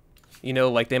 radar! You know,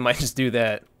 like they might just do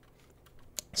that.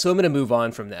 So I'm going to move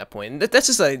on from that point. And that's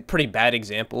just a pretty bad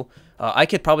example. I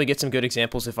could probably get some good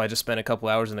examples if I just spent a couple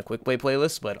hours in a quick play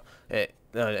playlist, but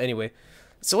anyway.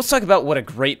 So let's talk about what a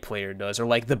great player does, or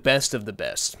like the best of the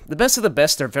best. The best of the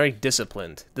best are very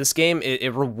disciplined. This game,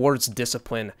 it rewards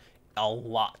discipline a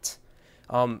lot.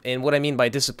 And what I mean by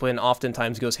discipline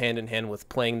oftentimes goes hand in hand with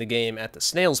playing the game at the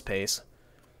snail's pace.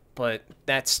 But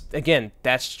that's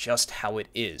just how it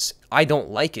is. I don't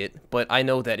like it, but I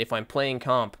know that if I'm playing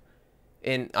comp,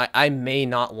 and I may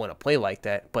not want to play like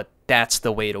that, but that's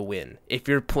the way to win. If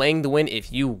you're playing to win,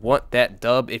 if you want that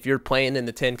dub, if you're playing in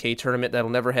the 10K tournament that'll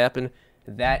never happen,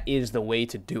 that is the way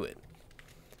to do it.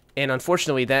 And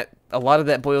unfortunately, that a lot of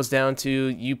that boils down to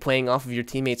you playing off of your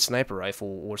teammate's sniper rifle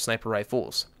or sniper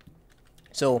rifles.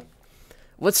 So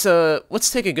let's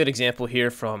take a good example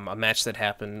here from a match that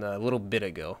happened a little bit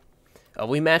ago.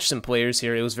 We matched some players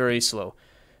here. It was very slow.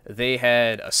 They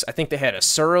had, I think they had a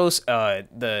Suros,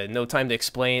 the No Time to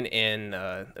Explain, and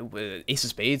Ace of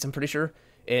Spades, I'm pretty sure.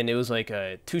 And it was like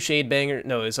a 2 Shade Banger.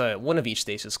 No, it was one of each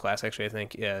Stasis class, actually, I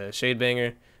think. Yeah, Shade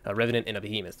Banger, a Revenant, and a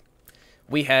Behemoth.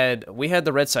 We had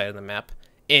the red side of the map,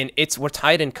 and we're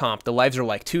tied in comp. The lives are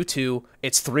like 2-2.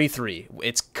 It's 3-3.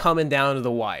 It's coming down to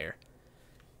the wire.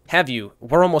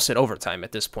 We're almost at overtime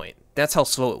at this point. That's how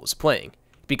slow it was playing.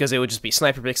 Because it would just be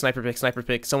sniper pick, sniper pick, sniper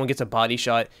pick, someone gets a body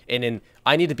shot, and then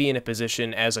I need to be in a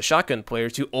position as a shotgun player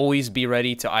to always be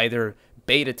ready to either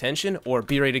bait attention or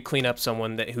be ready to clean up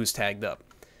someone who's tagged up.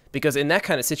 Because in that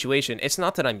kind of situation, it's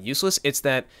not that I'm useless, it's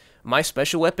that my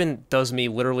special weapon does me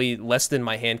literally less than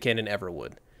my hand cannon ever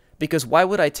would. Because why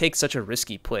would I take such a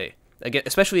risky play? Again,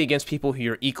 especially against people who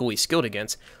you're equally skilled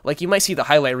against. Like, you might see the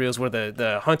highlight reels where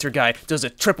the hunter guy does a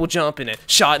triple jump and a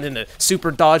shot and then a super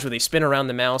dodge where they spin around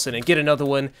the mouse and then get another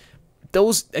one.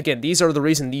 Those, again, these are the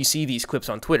reason you see these clips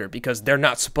on Twitter, because they're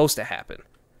not supposed to happen.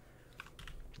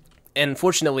 And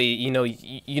unfortunately, you know,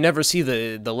 you never see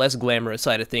the less glamorous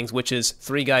side of things, which is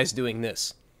 3 guys doing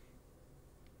this.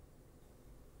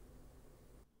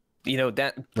 You know,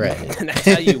 right. That's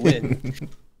how you win.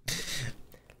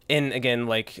 And again,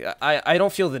 like, I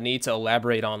don't feel the need to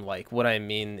elaborate on, like, what I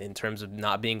mean in terms of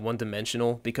not being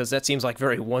one-dimensional, because that seems like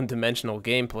very one-dimensional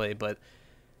gameplay, but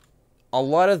a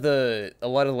lot of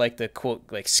like the quote,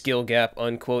 like, skill gap,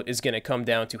 unquote, is going to come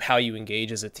down to how you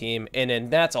engage as a team, and then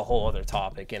that's a whole other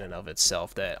topic in and of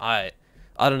itself that I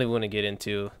don't even want to get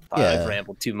into. I've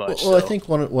rambled too much. Well, so I think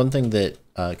one thing that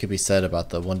could be said about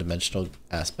the one-dimensional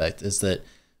aspect is that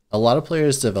a lot of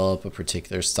players develop a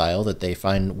particular style that they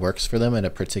find works for them at a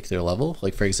particular level.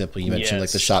 Like, for example, you mentioned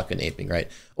like the shotgun aping, right?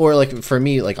 Or like for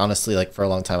me, like honestly, like for a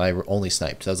long time, I only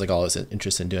sniped. That was like all I was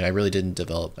interested in doing. I really didn't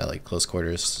develop at like close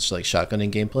quarters, like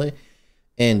shotgunning gameplay.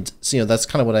 And so, you know, that's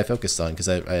kind of what I focused on because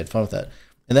I had fun with that.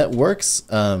 And that works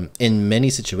in many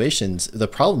situations. The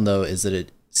problem though is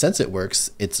that since it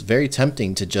works, it's very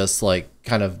tempting to just like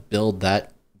kind of build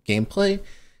that gameplay.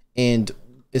 And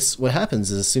what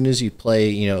happens is as soon as you play,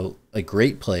 you know, a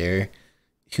great player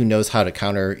who knows how to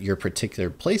counter your particular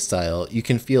play style, you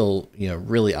can feel, you know,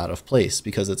 really out of place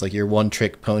because it's like your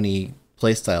one-trick pony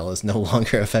play style is no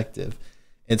longer effective.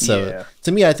 And so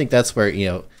to me, I think that's where, you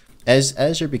know,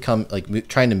 as you're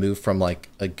trying to move from like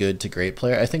a good to great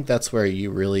player, I think that's where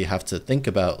you really have to think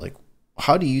about like,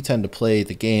 how do you tend to play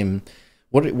the game?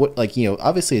 What like, you know,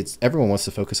 obviously everyone wants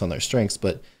to focus on their strengths,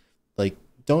 but like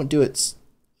don't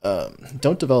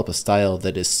develop a style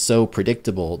that is so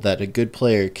predictable that a good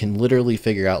player can literally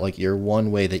figure out like your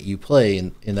one way that you play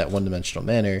in that one-dimensional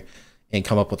manner and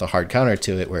come up with a hard counter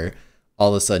to it where all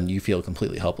of a sudden you feel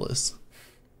completely helpless.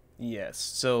 Yes.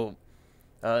 So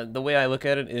the way I look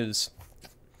at it is,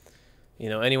 you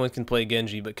know, anyone can play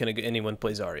Genji, but can anyone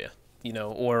play Zarya? You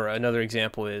know, or another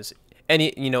example is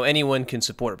anyone can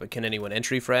support, but can anyone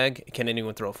entry frag? Can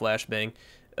anyone throw a flashbang?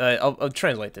 I'll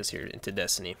translate this here into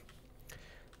Destiny.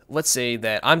 Let's say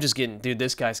that I'm just getting, dude,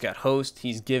 this guy's got host.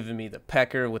 He's giving me the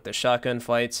pecker with the shotgun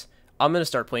fights. I'm going to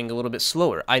start playing a little bit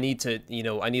slower. I need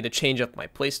to change up my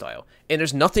playstyle. And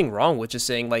there's nothing wrong with just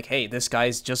saying like, hey, this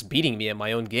guy's just beating me at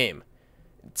my own game.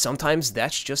 Sometimes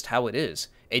that's just how it is.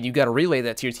 And you got to relay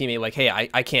that to your teammate like, hey,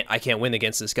 I can't win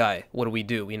against this guy. What do we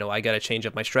do? You know, I got to change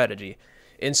up my strategy.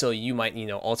 And so you might, you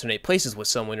know, alternate places with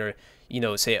someone or, you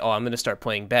know, say, oh, I'm going to start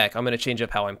playing back. I'm going to change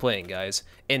up how I'm playing, guys.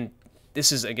 And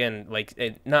this is, again, like,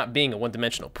 not being a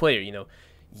one-dimensional player, you know,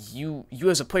 you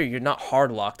as a player, you're not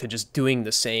hard-locked to just doing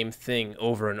the same thing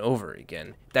over and over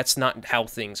again. That's not how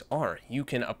things are. You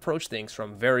can approach things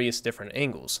from various different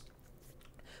angles.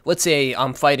 Let's say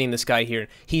I'm fighting this guy here.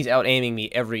 He's out-aiming me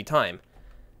every time.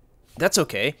 That's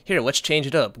okay. Here, let's change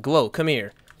it up. Glow, come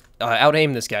here. out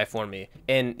aim this guy for me.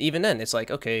 And even then, it's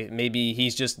like, okay, maybe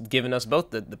he's just giving us both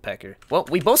the pecker. Well,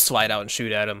 we both slide out and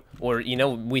shoot at him, or, you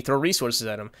know, we throw resources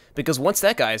at him. Because once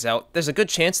that guy's out, there's a good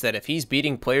chance that if he's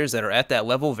beating players that are at that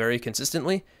level very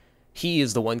consistently, he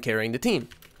is the one carrying the team,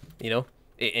 you know?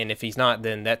 And if he's not,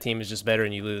 then that team is just better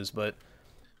and you lose. But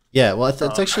yeah, well, it's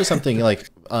actually something like,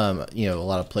 you know, a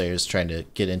lot of players trying to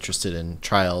get interested in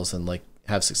trials and like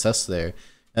have success there.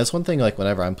 That's one thing, like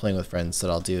whenever I'm playing with friends, that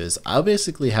I'll do is I'll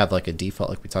basically have like a default,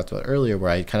 like we talked about earlier,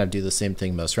 where I kind of do the same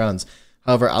thing most rounds.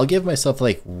 However, I'll give myself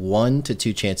like 1 to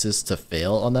 2 chances to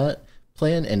fail on that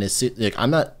plan, and it's like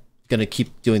I'm not gonna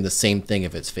keep doing the same thing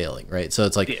if it's failing, right? So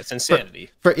it's like, yeah, it's insanity.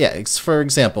 For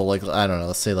example, like I don't know,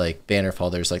 let's say like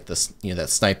Bannerfall, there's like this, you know, that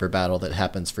sniper battle that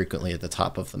happens frequently at the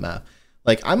top of the map.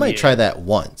 Like I might try that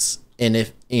once, and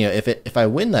if you know if I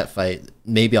win that fight,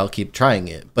 maybe I'll keep trying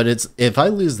it. But it's if I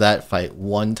lose that fight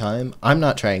one time, I'm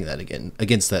not trying that again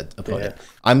against that opponent.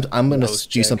 Yeah. I'm gonna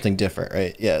do something different,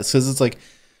 right? Yeah, because it's like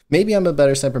maybe I'm a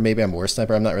better sniper, maybe I'm a worse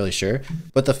sniper. I'm not really sure.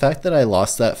 But the fact that I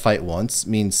lost that fight once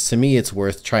means to me it's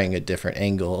worth trying a different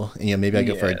angle. You know, maybe I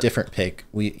go for a different pick.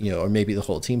 You know, or maybe the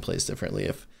whole team plays differently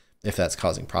if that's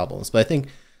causing problems. But I think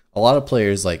a lot of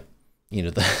players like, you know,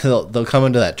 they'll come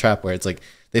into that trap where it's like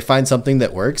they find something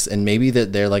that works and maybe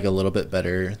that they're like a little bit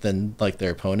better than like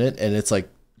their opponent, and it's like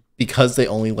because they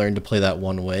only learn to play that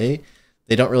one way,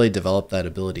 they don't really develop that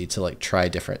ability to like try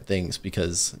different things,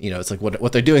 because you know it's like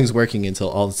what they're doing is working until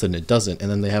all of a sudden it doesn't, and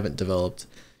then they haven't developed,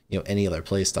 you know, any other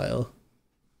play style.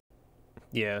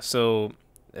 Yeah, so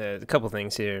a couple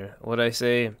things here. What I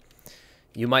say,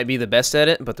 you might be the best at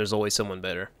it, but there's always someone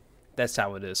better. That's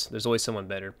how it is. There's always someone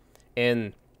better.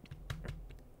 And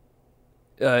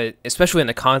especially in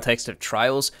the context of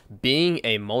trials, being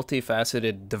a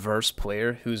multifaceted, diverse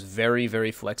player who's very,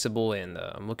 very flexible and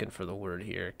I'm looking for the word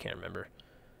here, can't remember.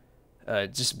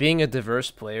 Just being a diverse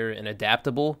player and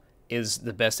adaptable is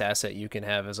the best asset you can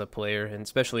have as a player, and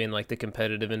especially in like the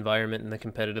competitive environment and the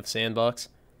competitive sandbox.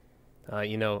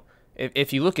 You know,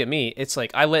 if you look at me, it's like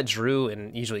I let Drew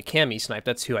and usually Cammy snipe.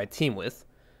 That's who I team with.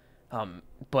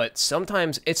 But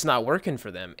sometimes it's not working for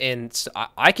them, and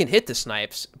I can hit the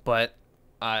snipes, but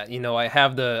you know, I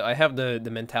have the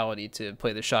mentality to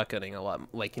play the shotgunning a lot,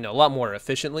 like, you know, a lot more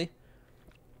efficiently.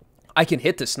 I can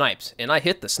hit the snipes, and I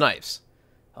hit the snipes.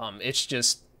 It's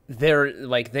just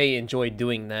they enjoy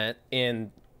doing that,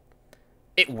 and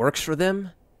it works for them.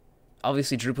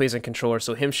 Obviously, Drew plays on controller,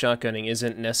 so him shotgunning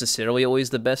isn't necessarily always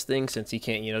the best thing, since he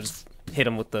can't, you know, just hit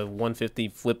him with the 150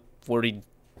 flip 40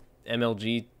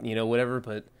 MLG, you know, whatever.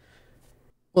 But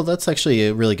well, that's actually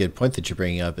a really good point that you're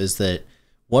bringing up, is that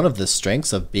one of the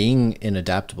strengths of being an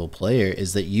adaptable player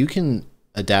is that you can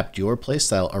adapt your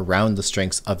playstyle around the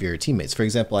strengths of your teammates. For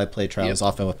example, I play trials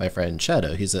often with my friend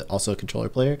Shadow. He's also a controller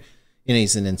player, and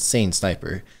he's an insane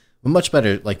sniper. Much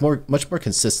better, like much more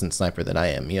consistent sniper than I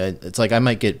am. You know, it's like I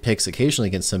might get picks occasionally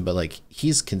against him, but like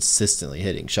he's consistently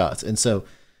hitting shots. And so,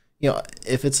 you know,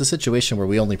 if it's a situation where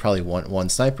we only probably want one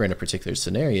sniper in a particular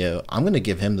scenario, I'm going to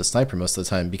give him the sniper most of the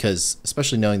time, because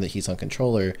especially knowing that he's on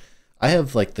controller, I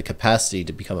have like the capacity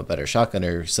to become a better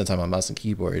shotgunner since I'm on mouse and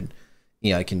keyboard.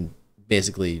 You know, I can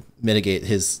basically mitigate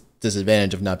his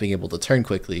disadvantage of not being able to turn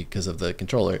quickly because of the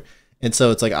controller. And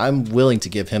so it's like I'm willing to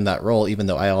give him that role, even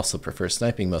though I also prefer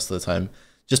sniping most of the time,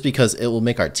 just because it will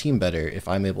make our team better if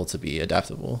I'm able to be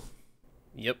adaptable.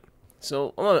 Yep.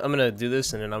 So I'm gonna do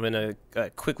this, and then I'm gonna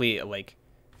quickly like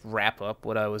wrap up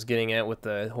what I was getting at with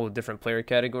the whole different player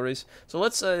categories. So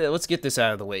let's get this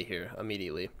out of the way here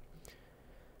immediately.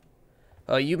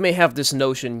 You may have this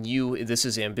notion this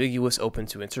is ambiguous, open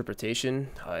to interpretation.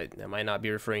 I might not be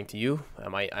referring to you.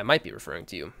 I might be referring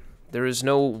to you. There is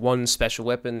no one special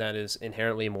weapon that is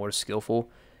inherently more skillful.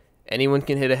 Anyone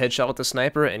can hit a headshot with the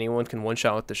sniper. Anyone can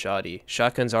one-shot with the shotty.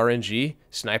 Shotgun's RNG.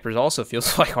 Snipers also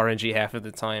feels like RNG half of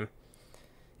the time.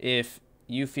 If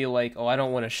you feel like, oh, I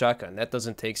don't want a shotgun, that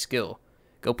doesn't take skill,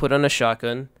 go put on a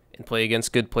shotgun and play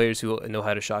against good players who know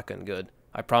how to shotgun good.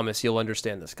 I promise you'll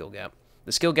understand the skill gap.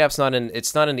 The skill gap's not in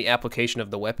the application of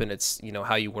the weapon, it's, you know,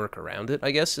 how you work around it, I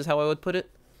guess is how I would put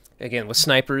it. Again, with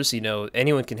snipers, you know,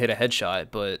 anyone can hit a headshot,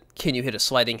 but can you hit a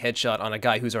sliding headshot on a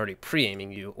guy who's already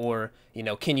pre-aiming you? Or, you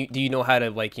know, do you know how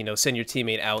to, like, you know, send your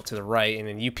teammate out to the right and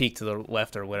then you peek to the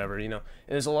left or whatever, you know? And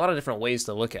there's a lot of different ways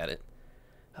to look at it.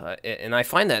 And I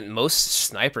find that most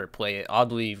sniper play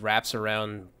oddly wraps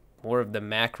around more of the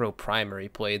macro primary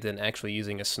play than actually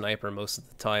using a sniper most of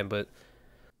the time, but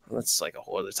that's like a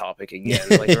whole other topic again.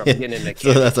 Like we're getting into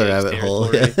so that's a rabbit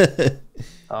hole.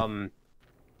 Yeah.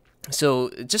 So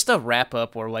just to wrap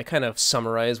up or like kind of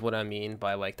summarize what I mean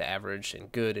by like the average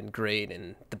and good and great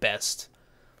and the best.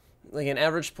 like an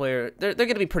average player, they're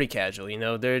gonna be pretty casual. You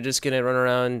know, they're just gonna run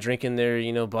around drinking their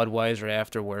Budweiser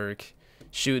after work,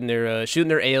 shooting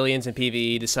their aliens in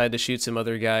PvE. Decide to shoot some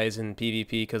other guys in PvP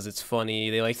because it's funny.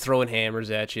 They like throwing hammers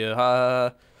at you.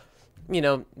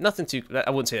 Nothing too. I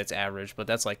wouldn't say that's average, but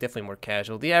that's like definitely more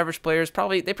casual. The average players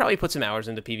probably put some hours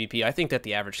into PvP. I think that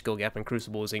the average skill gap in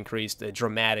Crucible has increased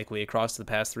dramatically across the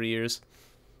past 3 years.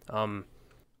 And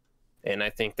I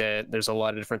think that there's a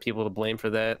lot of different people to blame for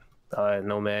that.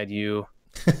 Nomad, you,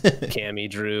 Cammy,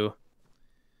 Drew.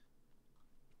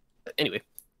 Anyway,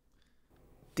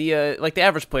 the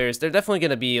average players, they're definitely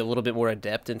going to be a little bit more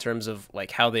adept in terms of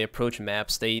like how they approach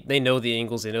maps. They know the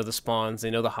angles, they know the spawns,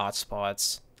 they know the hot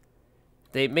spots.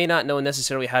 They may not know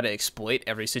necessarily how to exploit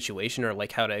every situation or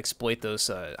like how to exploit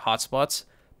those hot spots,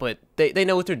 but they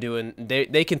know what they're doing.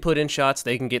 They can put in shots,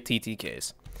 they can get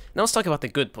TTKs. Now let's talk about the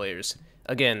good players.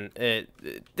 Again,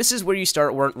 this is where you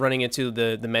start running into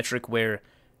the metric where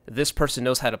this person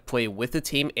knows how to play with the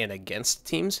team and against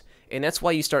teams, and that's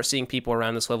why you start seeing people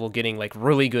around this level getting like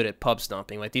really good at pub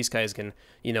stomping. Like these guys can,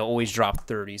 always drop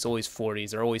 30s, always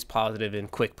 40s, they're always positive in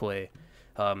quick play.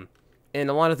 And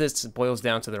a lot of this boils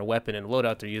down to their weapon and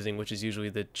loadout they're using, which is usually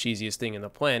the cheesiest thing in the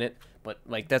planet. But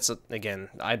like again,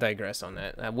 I digress on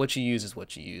that. What you use is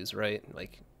what you use, right?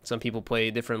 Like some people play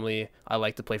differently. I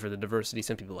like to play for the diversity.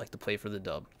 Some people like to play for the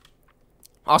dub.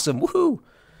 Awesome, woohoo!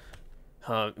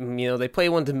 They play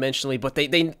one-dimensionally, but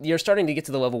you're starting to get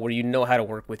to the level where you know how to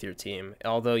work with your team.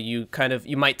 Although you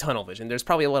might tunnel vision. There's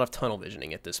probably a lot of tunnel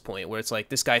visioning at this point, where it's like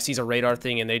this guy sees a radar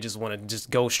thing and they just want to just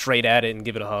go straight at it and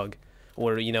give it a hug.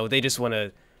 Or, they just want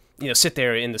to, sit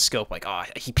there in the scope like,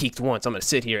 he peeked once, I'm going to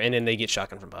sit here, and then they get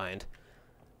shotgun from behind.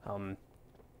 And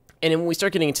then when we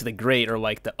start getting into the great or,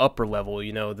 like, the upper level,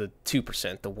 the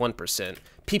 2%, the 1%,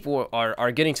 people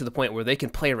are getting to the point where they can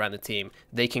play around the team.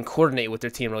 They can coordinate with their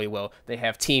team really well. They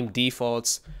have team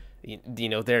defaults.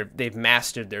 They've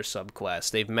mastered their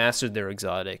subclass. They've mastered their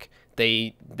exotic.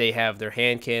 They have their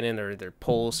hand cannon or their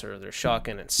pulse or their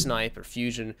shotgun and snipe or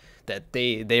fusion that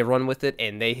they run with it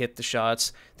and they hit the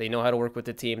shots. They know how to work with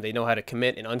the team. They know how to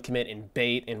commit and uncommit and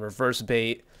bait and reverse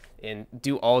bait and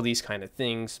do all these kind of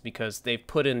things because they've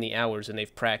put in the hours and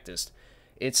they've practiced.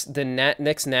 It's the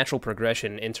next natural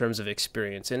progression in terms of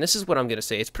experience. And this is what I'm going to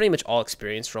say. It's pretty much all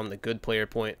experience from the good player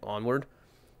point onward.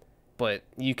 But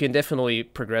you can definitely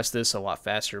progress this a lot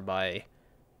faster by,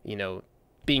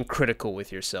 being critical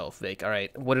with yourself. Like, all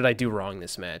right, what did I do wrong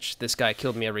this match? This guy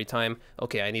killed me every time.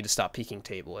 Okay, I need to stop peeking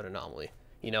table at anomaly.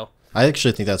 I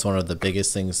actually think that's one of the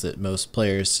biggest things that most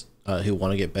players who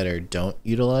want to get better don't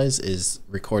utilize is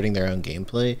recording their own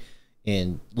gameplay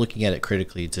and looking at it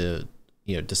critically to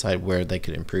decide where they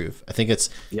could improve. I think it's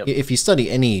if you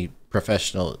study any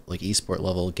professional like esport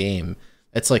level game,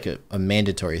 it's like a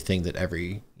mandatory thing that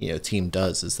every team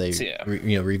does is they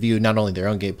review not only their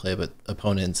own gameplay but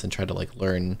opponents and try to like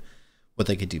learn what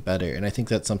they could do better. And I think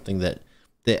that's something that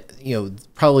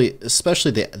probably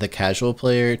especially the casual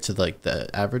player to like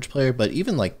the average player, but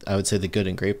even like I would say the good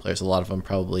and great players, a lot of them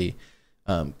probably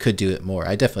could do it more.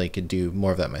 I definitely could do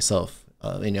more of that myself.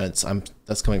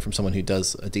 That's coming from someone who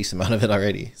does a decent amount of it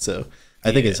already. So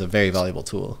I think it's a very valuable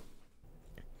tool.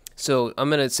 So I'm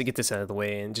going to get this out of the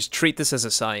way and just treat this as a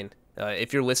sign.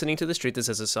 If you're listening to this, treat this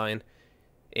as a sign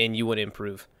and you want to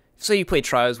improve. Say you play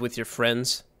trials with your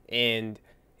friends and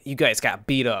you guys got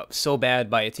beat up so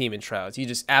bad by a team in trials. You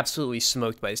just absolutely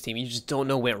smoked by this team. You just don't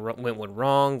know what went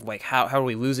wrong. Like, how are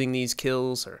we losing these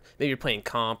kills? Or maybe you're playing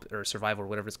comp or survival or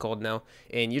whatever it's called now,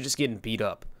 and you're just getting beat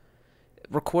up.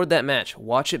 Record that match.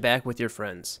 Watch it back with your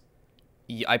friends.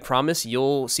 I promise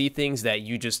you'll see things that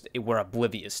you just were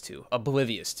oblivious to.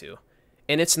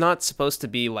 And it's not supposed to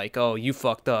be like, oh, you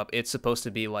fucked up. It's supposed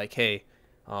to be like, hey,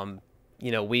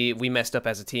 we messed up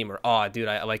as a team, or, oh, dude,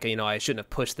 I shouldn't have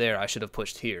pushed there. I should have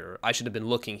pushed here. Or, I should have been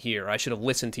looking here. Or, I should have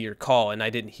listened to your call and I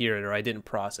didn't hear it or I didn't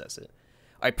process it.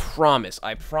 I promise.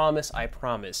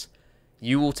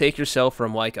 You will take yourself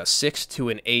from like a 6 to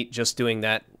an 8 just doing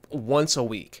that once a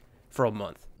week for a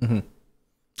month. Mm-hmm.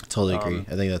 I totally agree.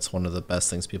 I think that's one of the best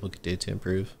things people could do to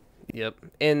improve. Yep.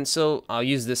 And so I'll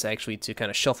use this actually to kind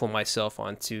of shuffle myself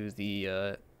onto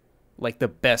the the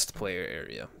best player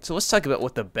area. So let's talk about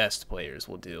what the best players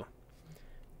will do.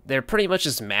 They're pretty much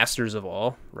just masters of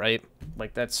all, right?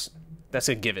 Like that's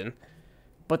a given.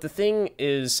 But the thing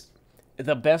is,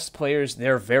 the best players,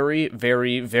 they're very,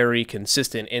 very, very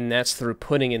consistent, and that's through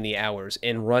putting in the hours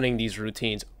and running these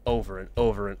routines over and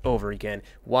over and over again,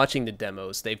 watching the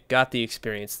demos. They've got the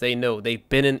experience. They know. They've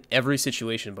been in every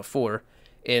situation before,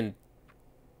 and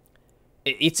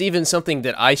it's even something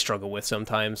that I struggle with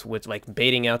sometimes with like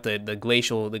baiting out the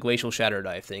glacial shatter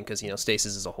dive thing, because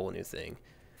stasis is a whole new thing.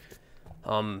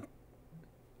 Um,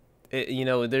 you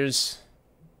know, there's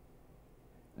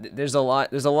a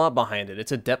lot behind it.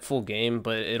 It's a depthful game,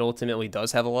 but it ultimately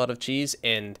does have a lot of cheese,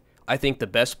 and I think the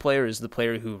best player is the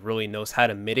player who really knows how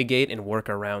to mitigate and work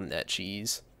around that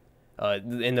cheese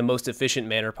in the most efficient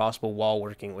manner possible while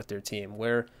working with their team,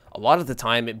 where a lot of the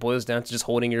time it boils down to just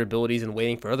holding your abilities and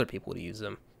waiting for other people to use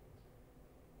them.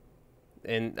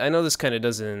 And I know this kind of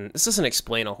doesn't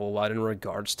explain a whole lot in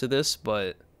regards to this,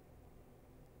 but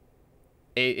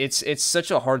it's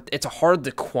such a hard to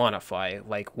quantify,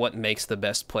 like, what makes the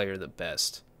best player the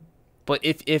best. But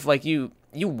if like you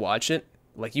watch it,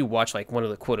 like you watch like one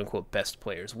of the quote unquote best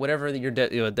players, whatever your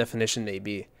definition may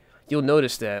be, you'll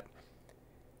notice that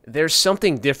there's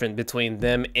something different between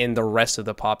them and the rest of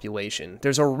the population.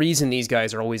 There's a reason these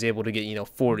guys are always able to get,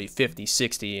 40, 50,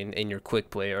 60 in your quick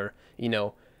play, or,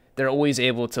 they're always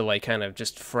able to, like, kind of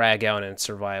just frag out in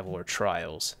survival or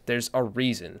trials. There's a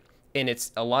reason. And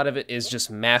a lot of it is just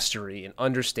mastery and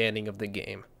understanding of the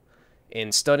game.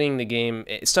 And studying the game,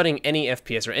 studying any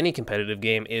FPS or any competitive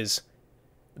game is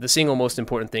the single most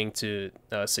important thing to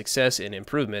success and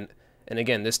improvement. And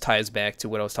again, this ties back to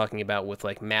what I was talking about with,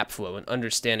 like, map flow and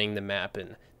understanding the map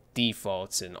and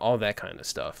defaults and all that kind of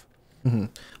stuff. Mm-hmm.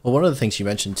 Well, one of the things you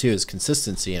mentioned too is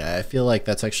consistency, and I feel like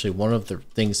that's actually one of the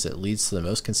things that leads to the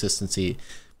most consistency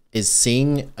is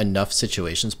seeing enough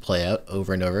situations play out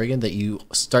over and over again that you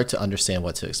start to understand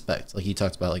what to expect. Like you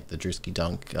talked about, like the Drewski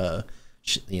dunk,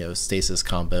 stasis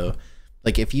combo.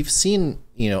 Like if you've seen,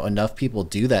 enough people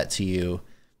do that to you,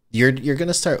 you're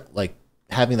gonna start like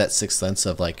having that sixth sense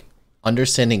of like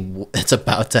understanding it's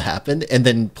about to happen and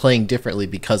then playing differently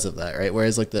because of that, right?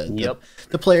 Whereas like the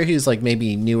player who's like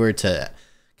maybe newer to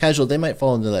casual, they might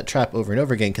fall into that trap over and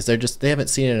over again because they haven't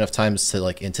seen it enough times to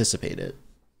like anticipate it.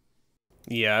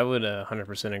 Yeah, I would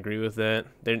 100% agree with that.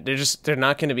 They're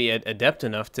not going to be adept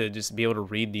enough to just be able to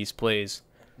read these plays.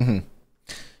 Mm-hmm.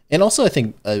 And also, I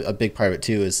think a big part of it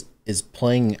too is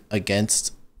playing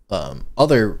against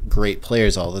other great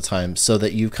players all the time, so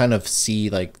that you kind of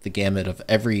see like the gamut of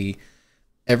every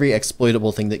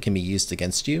exploitable thing that can be used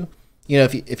against you.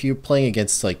 If you're playing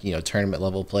against like tournament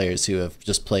level players who have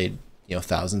just played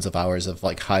thousands of hours of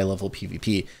like high level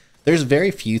PvP, there's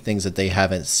very few things that they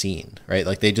haven't seen, right?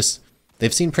 Like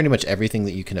they've seen pretty much everything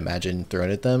that you can imagine thrown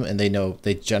at them, and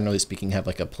they generally speaking have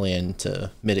like a plan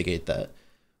to mitigate that.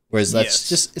 Whereas it's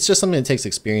just something that takes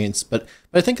experience, but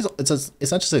I think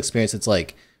it's not just experience, it's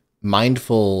like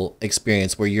mindful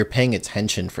experience where you're paying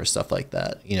attention for stuff like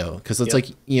that, because it's like,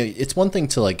 it's one thing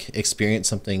to like experience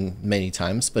something many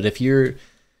times, but if you're,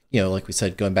 like we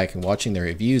said, going back and watching the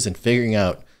reviews and figuring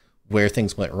out where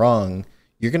things went wrong,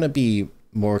 you're going to be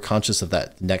more conscious of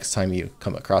that next time you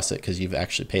come across it because you've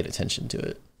actually paid attention to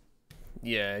it.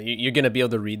 Yeah, you're going to be able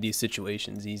to read these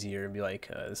situations easier and be like,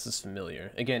 this is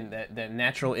familiar. Again, that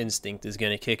natural instinct is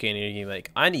going to kick in and you're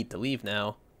like, I need to leave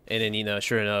now. And then,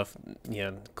 sure enough,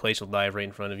 Glacial will dive right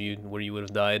in front of you where you would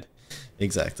have died.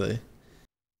 Exactly.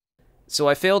 So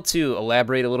I failed to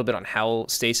elaborate a little bit on how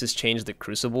Stasis changed the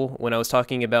Crucible when I was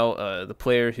talking about the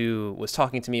player who was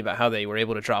talking to me about how they were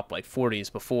able to drop like 40s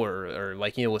before, or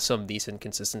like, with some decent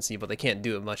consistency, but they can't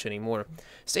do it much anymore.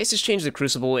 Stasis changed the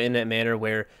Crucible in that manner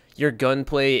where your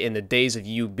gunplay and the days of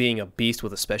you being a beast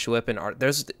with a special weapon,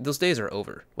 those days are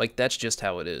over. Like, that's just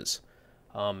how it is.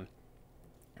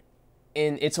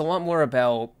 And it's a lot more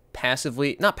about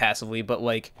not passively, but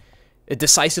like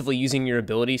decisively using your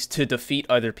abilities to defeat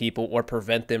other people or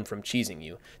prevent them from cheesing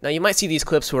you. Now, you might see these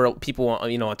clips where people,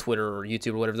 on Twitter or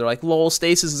YouTube or whatever, they're like, lol,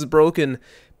 Stasis is broken.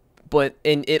 But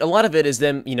a lot of it is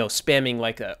them, spamming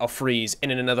like a freeze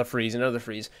and then another freeze and another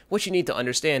freeze. What you need to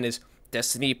understand is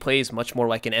Destiny plays much more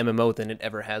like an MMO than it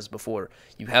ever has before.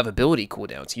 You have ability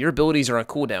cooldowns. Your abilities are on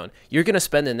cooldown. You're going to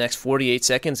spend the next 48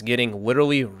 seconds getting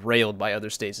literally railed by other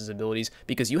Stasis abilities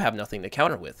because you have nothing to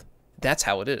counter with. That's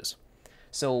how it is.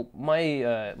 So my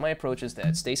approach is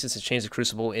that Stasis has changed the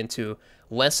Crucible into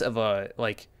less of a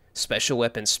like special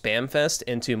weapon spam fest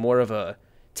into more of a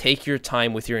take your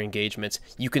time with your engagements.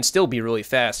 You can still be really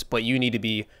fast, but you need to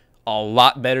be a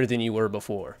lot better than you were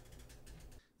before.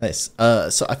 Nice.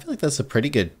 So I feel like that's a pretty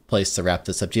good place to wrap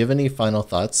this up. Do you have any final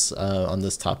thoughts on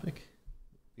this topic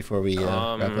before we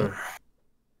wrap up?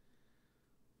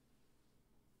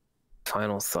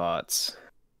 Final thoughts.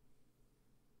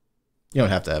 You don't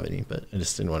have to have any, but I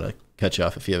just didn't want to cut you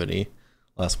off if you have any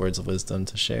last words of wisdom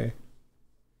to share.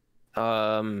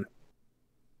 Play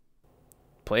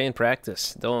and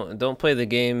practice. Don't play the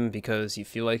game because you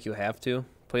feel like you have to.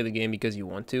 Play the game because you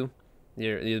want to.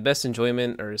 The best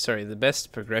enjoyment, the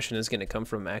best progression is going to come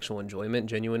from actual enjoyment,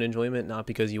 genuine enjoyment, not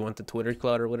because you want the Twitter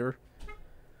clout or whatever.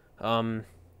 I'm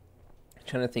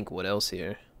trying to think what else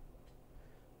here.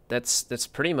 that's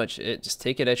pretty much it. Just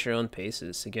take it at your own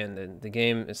paces. Again, the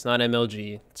game, it's not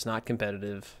MLG, it's not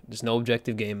competitive. There's no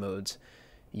objective game modes.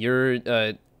 Your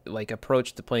like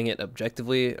approach to playing it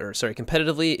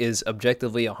competitively is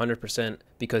objectively 100%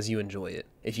 because you enjoy it.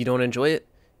 If you don't enjoy it,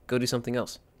 go do something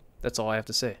else. That's all I have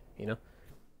to say, you know?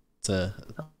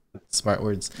 It's smart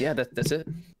words. Yeah, that's it.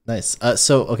 Nice.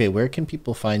 So, okay, where can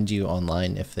people find you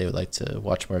online if they would like to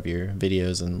watch more of your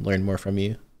videos and learn more from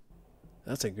you?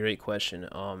 That's a great question.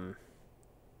 I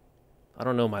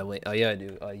don't know my link. Oh, yeah, I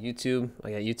do. YouTube.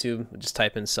 I got YouTube. Just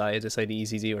type in Sidezz,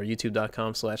 SIDEZZ, or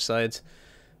youtube.com/Sidezz.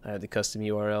 I have the custom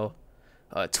URL.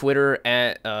 Twitter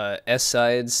at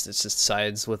Sidezz. It's just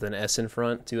Sidezz with an S in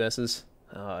front, 2 S's.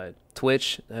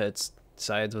 Twitch, it's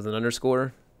Sidezz with an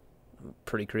underscore. I'm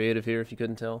pretty creative here, if you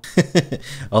couldn't tell.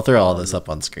 I'll throw all this up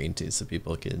on screen too, so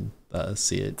people can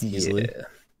see it easily.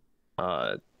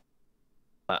 Yeah.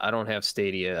 I don't have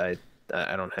Stadia.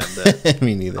 I don't have that.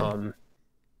 Me neither.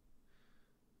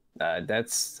 I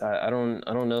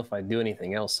don't know if I do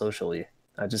anything else socially.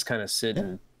 I just kind of sit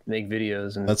and make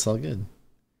videos, and that's all good.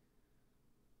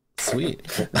 Sweet.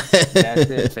 That's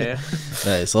it, man.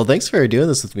 Nice. Well, thanks for doing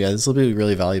this with me. This will be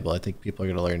really valuable. I think people are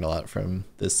going to learn a lot from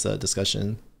this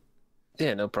discussion.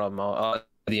 Yeah, no problem. I'll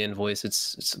the invoice.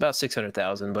 It's about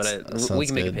 600,000, but we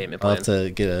can make a payment I'll plan. have to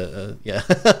get I'll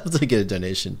have to get a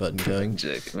donation button going.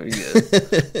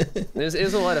 It was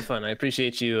a lot of fun. I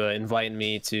appreciate you inviting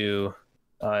me to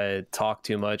talk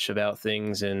too much about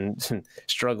things and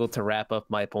struggle to wrap up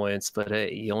my points, but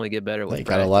hey, you only get better with you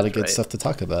got a lot of good stuff to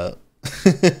talk about.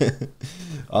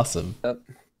 Awesome. Yep.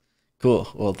 Cool.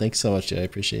 Well, thanks so much, Jay. I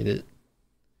appreciate it.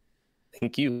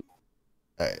 Thank you.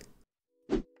 All right.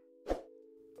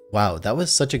 Wow, that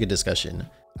was such a good discussion.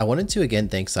 I wanted to again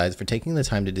thank Sidezz for taking the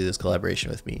time to do this collaboration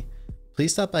with me.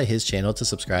 Please stop by his channel to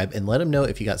subscribe and let him know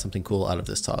if you got something cool out of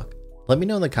this talk. Let me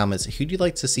know in the comments who'd you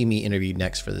like to see me interview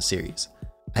next for the series.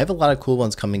 I have a lot of cool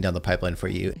ones coming down the pipeline for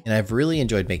you, and I've really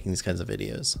enjoyed making these kinds of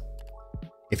videos.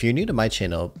 If you're new to my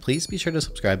channel, please be sure to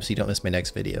subscribe so you don't miss my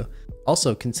next video.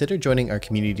 Also, consider joining our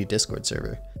community Discord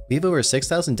server. We have over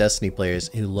 6,000 Destiny players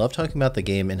who love talking about the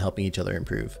game and helping each other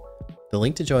improve. The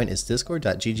link to join is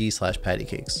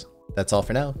discord.gg/pattycakes. That's all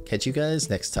for now. Catch you guys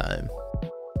next time.